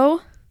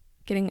also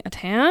getting a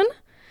tan,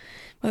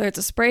 whether it's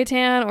a spray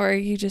tan or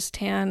you just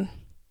tan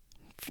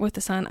with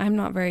the sun. I'm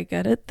not very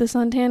good at the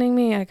sun tanning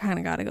me. I kind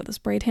of got to go the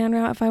spray tan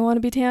route if I want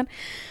to be tan.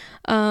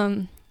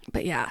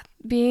 But yeah,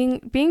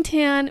 being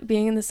tan,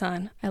 being in the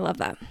sun, I love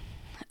that.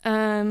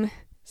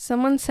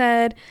 Someone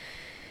said,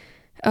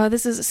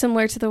 this is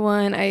similar to the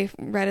one I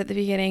read at the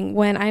beginning.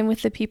 When I'm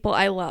with the people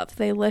I love,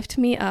 they lift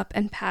me up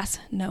and pass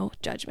no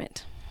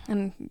judgment.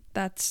 And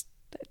that's,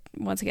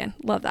 once again,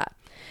 love that.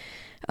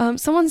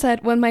 Someone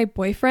said, when my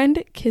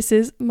boyfriend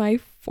kisses my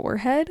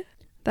forehead,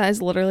 that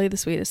is literally the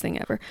sweetest thing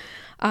ever.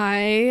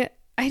 I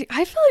feel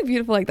like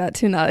beautiful like that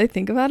too, now that I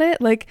think about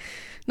it. Like,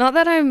 not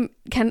that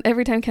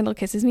every time Kendall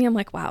kisses me, I'm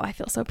like, wow, I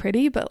feel so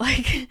pretty. But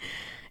like,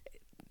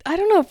 I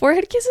don't know,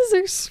 forehead kisses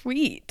are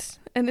sweet.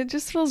 And it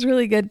just feels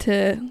really good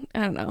to,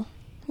 I don't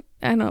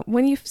know,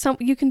 when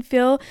you can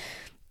feel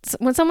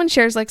when someone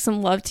shares like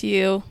some love to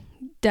you,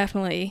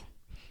 definitely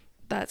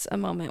that's a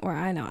moment where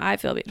I know I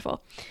feel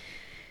beautiful.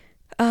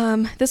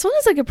 This one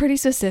is like a pretty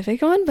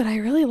specific one, but I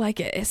really like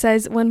it. It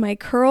says, when my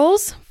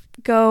curls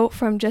go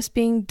from just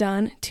being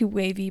done to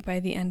wavy by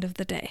the end of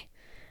the day.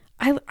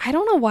 I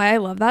don't know why I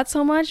love that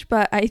so much,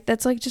 but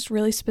that's like just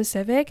really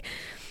specific.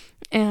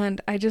 And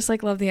I just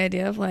like love the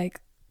idea of like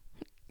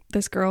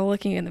this girl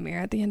looking in the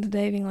mirror at the end of the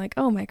day being like,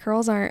 oh, my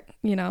curls aren't,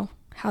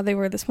 how they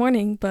were this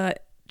morning,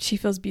 but she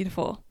feels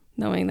beautiful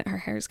knowing that her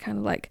hair is kind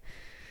of like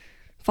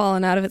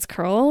fallen out of its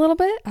curl a little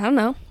bit. I don't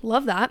know.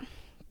 Love that.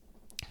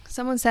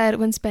 Someone said,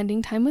 when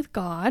spending time with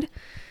God.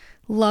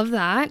 Love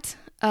that.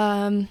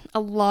 A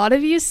lot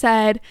of you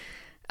said,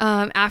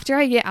 after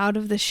I get out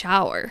of the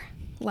shower,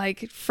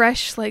 like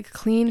fresh, like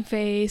clean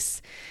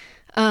face.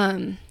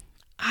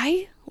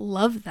 I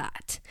love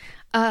that.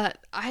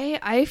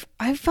 I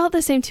felt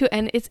the same too.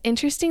 And it's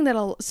interesting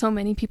that so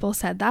many people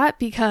said that,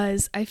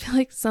 because I feel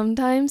like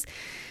sometimes,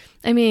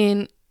 I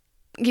mean,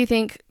 you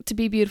think to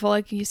be beautiful,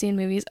 like you see in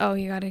movies, oh,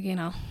 you gotta,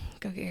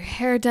 go get your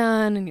hair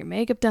done and your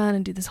makeup done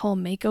and do this whole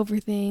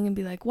makeover thing and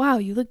be like, wow,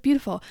 you look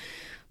beautiful.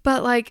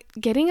 But like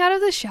getting out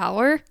of the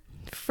shower,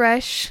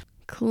 fresh,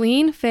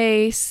 clean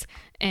face,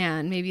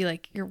 and maybe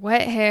like your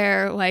wet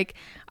hair, like,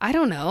 I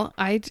don't know.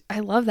 I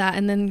love that.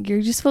 And then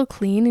you just feel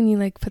clean and you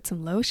like put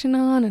some lotion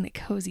on and a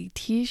cozy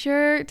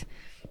t-shirt.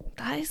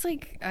 That is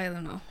like, I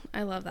don't know.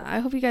 I love that. I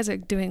hope you guys are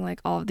doing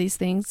like all of these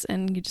things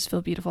and you just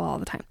feel beautiful all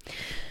the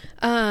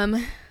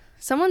time.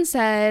 Someone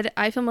said,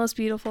 I feel most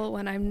beautiful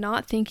when I'm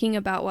not thinking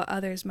about what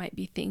others might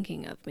be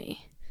thinking of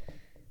me.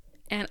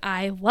 And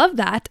I love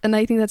that. And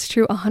I think that's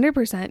true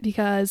 100%,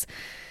 because,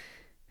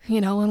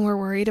 when we're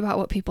worried about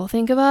what people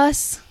think of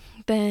us,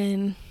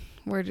 then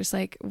we're just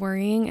like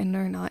worrying and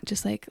we're not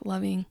just like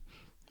loving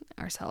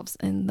ourselves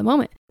in the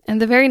moment. And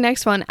the very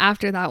next one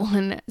after that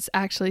one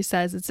actually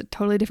says, it's a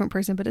totally different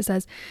person, but it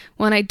says,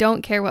 when I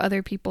don't care what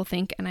other people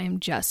think and I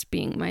am just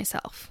being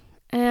myself.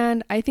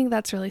 And I think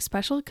that's really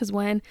special, because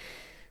when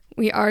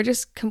we are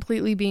just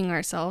completely being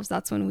ourselves,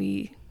 that's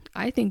when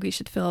I think we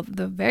should feel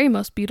the very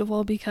most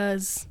beautiful,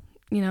 because,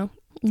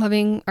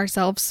 loving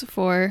ourselves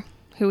for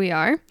who we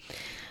are.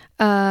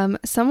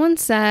 Someone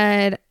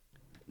said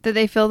that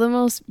they feel the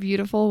most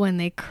beautiful when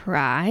they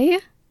cry.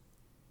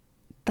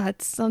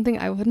 That's something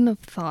I wouldn't have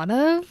thought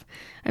of.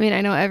 I mean,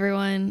 I know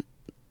everyone,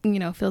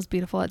 feels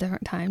beautiful at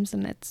different times,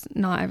 and it's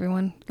not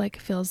everyone like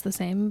feels the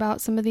same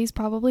about some of these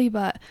probably,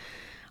 but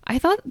I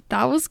thought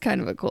that was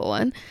kind of a cool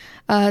one.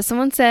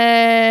 Someone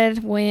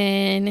said,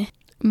 when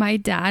my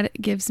dad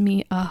gives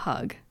me a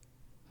hug.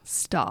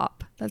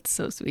 Stop. That's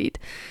so sweet.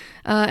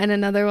 And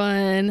another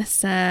one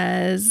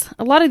says,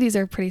 a lot of these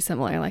are pretty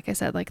similar. Like I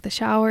said, like the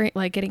shower,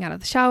 like getting out of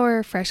the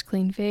shower, fresh,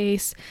 clean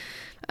face.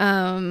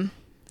 Someone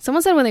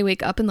said when they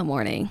wake up in the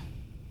morning.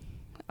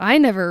 I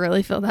never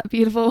really feel that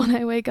beautiful when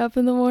I wake up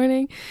in the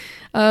morning.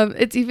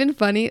 It's even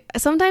funny.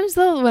 Sometimes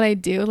though, when I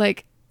do,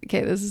 like,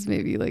 okay, this is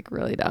maybe like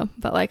really dumb,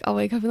 but like I'll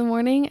wake up in the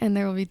morning and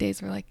there will be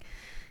days where like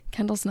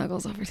Kendall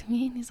snuggles over to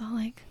me and he's all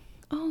like,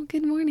 oh,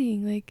 good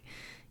morning. Like,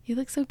 you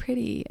look so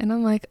pretty. And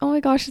I'm like, oh my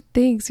gosh,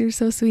 thanks. You're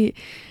so sweet.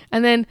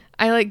 And then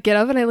I like get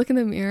up and I look in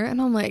the mirror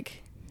and I'm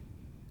like,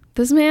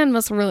 this man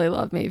must really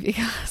love me,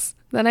 because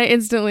then I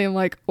instantly am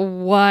like,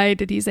 why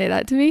did he say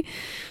that to me?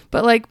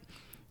 But like,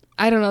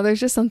 I don't know. There's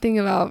just something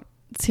about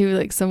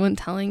like someone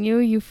telling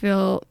you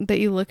feel that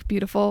you look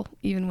beautiful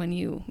even when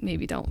you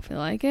maybe don't feel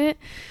like it.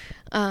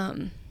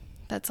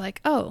 That's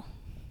like, oh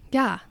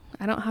yeah,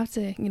 I don't have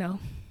to,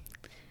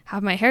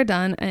 have my hair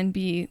done and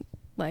be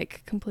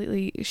like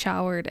completely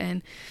showered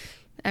and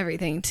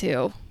everything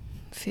to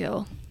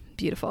feel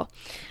beautiful.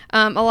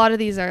 A lot of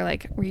these are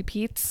like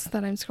repeats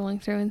that I'm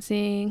scrolling through and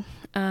seeing.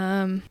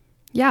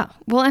 Yeah,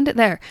 we'll end it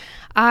there.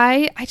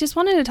 I just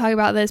wanted to talk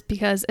about this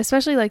because,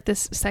 especially like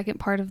this second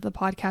part of the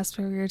podcast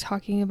where we were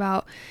talking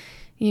about,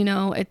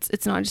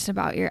 it's not just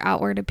about your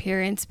outward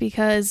appearance,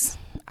 because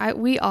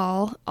we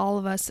all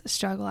of us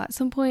struggle at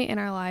some point in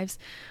our lives,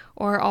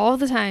 or all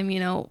the time,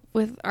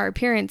 with our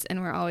appearance,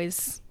 and we're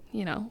always,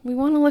 we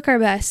want to look our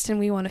best and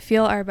we want to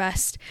feel our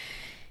best,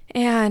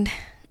 and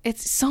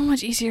it's so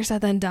much easier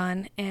said than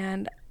done.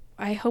 And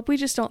I hope we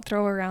just don't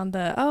throw around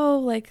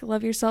like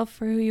love yourself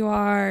for who you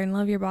are and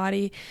love your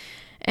body.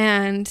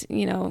 And,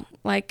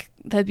 like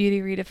the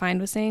Beauty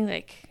Redefined was saying,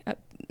 like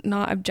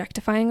not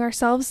objectifying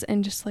ourselves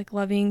and just like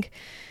loving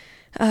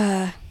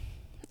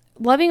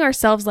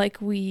ourselves like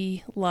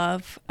we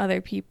love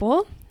other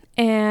people.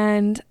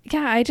 And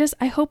yeah,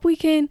 I hope we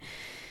can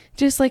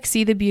just like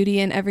see the beauty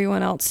in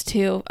everyone else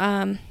too.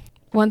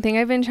 One thing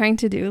I've been trying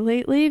to do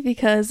lately,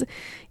 because,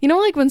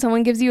 like when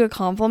someone gives you a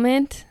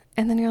compliment,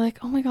 and then you're like,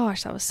 oh my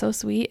gosh, that was so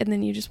sweet. And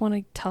then you just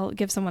want to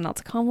give someone else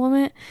a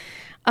compliment.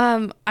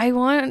 I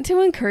want to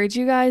encourage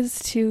you guys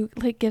to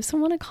like give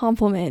someone a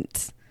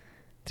compliment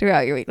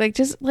throughout your week. Like,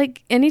 just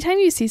like anytime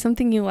you see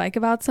something you like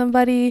about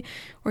somebody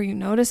or you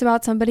notice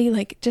about somebody,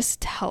 like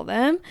just tell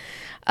them.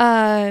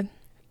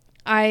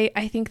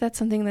 I think that's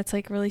something that's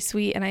like really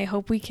sweet. And I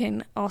hope we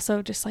can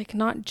also just like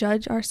not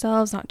judge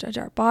ourselves, not judge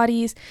our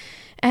bodies,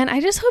 And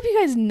I just hope you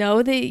guys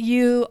know that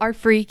you are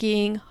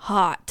freaking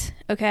hot,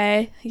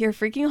 okay? You're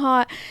freaking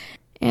hot.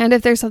 And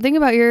if there's something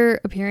about your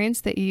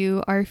appearance that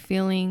you are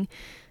feeling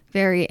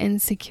very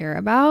insecure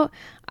about,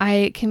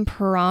 I can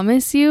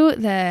promise you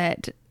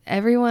that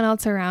everyone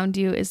else around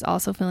you is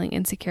also feeling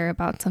insecure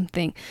about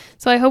something.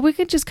 So I hope we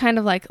could just kind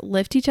of like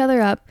lift each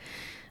other up,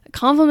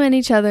 compliment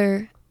each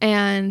other,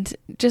 and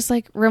just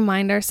like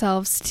remind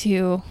ourselves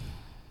to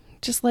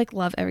just like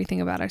love everything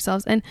about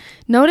ourselves and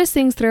notice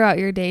things throughout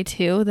your day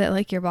too that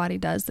like your body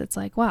does. That's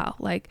like, wow,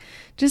 like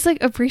just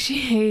like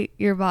appreciate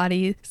your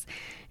bodies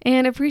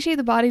and appreciate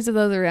the bodies of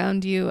those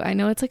around you. I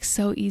know it's like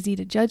so easy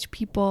to judge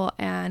people,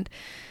 and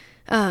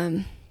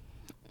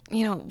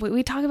you know,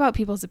 we talk about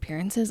people's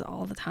appearances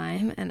all the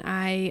time, and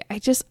I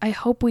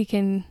hope we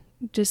can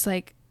just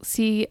like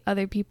see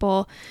other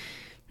people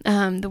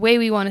the way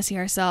we want to see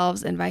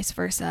ourselves and vice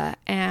versa.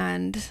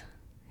 And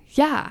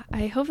yeah,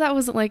 I hope that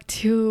wasn't like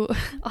too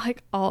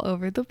like all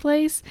over the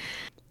place,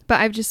 but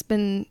I've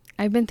been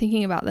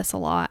thinking about this a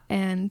lot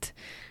and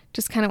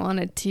just kind of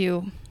wanted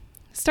to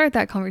start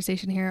that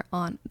conversation here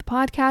on the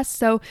podcast.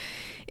 So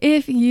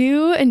if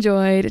you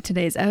enjoyed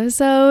today's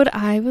episode,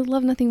 I would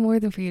love nothing more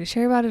than for you to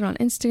share about it on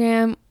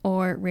Instagram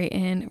or rate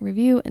and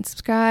review and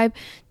subscribe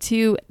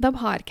to the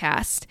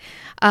podcast.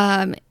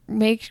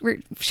 Make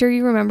sure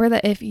you remember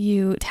that if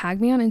you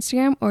tag me on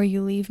Instagram or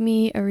you leave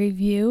me a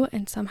review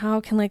and somehow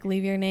can like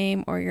leave your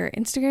name or your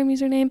Instagram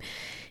username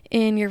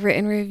in your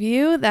written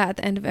review, that at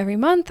the end of every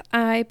month,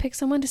 I pick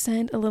someone to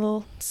send a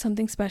little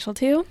something special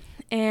to.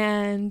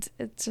 And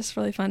it's just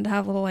really fun to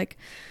have a little like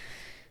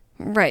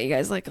write you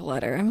guys like a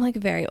letter. I'm like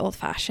very old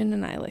fashioned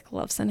and I like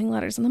love sending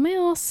letters in the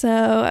mail. So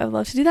I would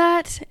love to do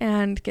that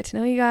and get to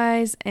know you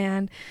guys.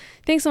 And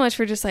thanks so much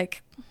for just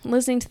like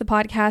listening to the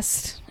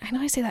podcast. I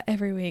know I say that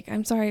every week.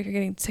 I'm sorry if you're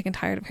getting sick and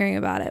tired of hearing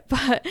about it,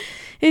 but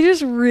it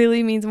just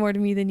really means more to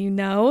me than you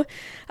know.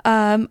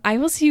 I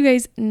will see you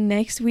guys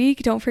next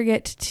week. Don't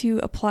forget to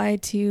apply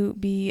to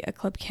be a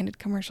Club Candid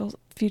commercial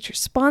future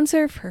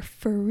sponsor for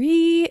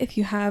free if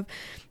you have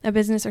a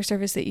business or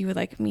service that you would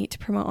like me to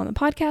promote on the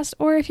podcast,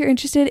 or if you're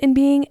interested in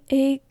being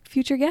a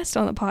future guest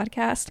on the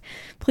podcast,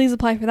 please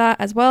apply for that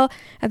as well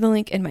at the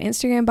link in my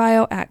Instagram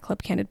bio at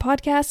Club Candid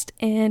Podcast.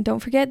 And don't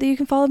forget that you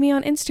can follow me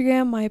on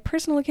Instagram, my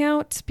personal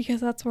account, because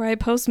that's where I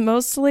post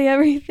mostly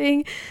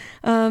everything,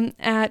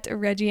 at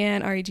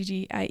Reggieann,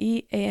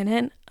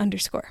 REGGIEANN_.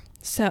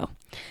 So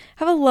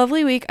have a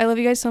lovely week. I love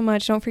you guys so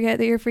much. Don't forget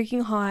that you're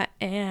freaking hot,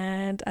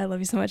 and I love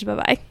you so much.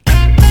 Bye-bye.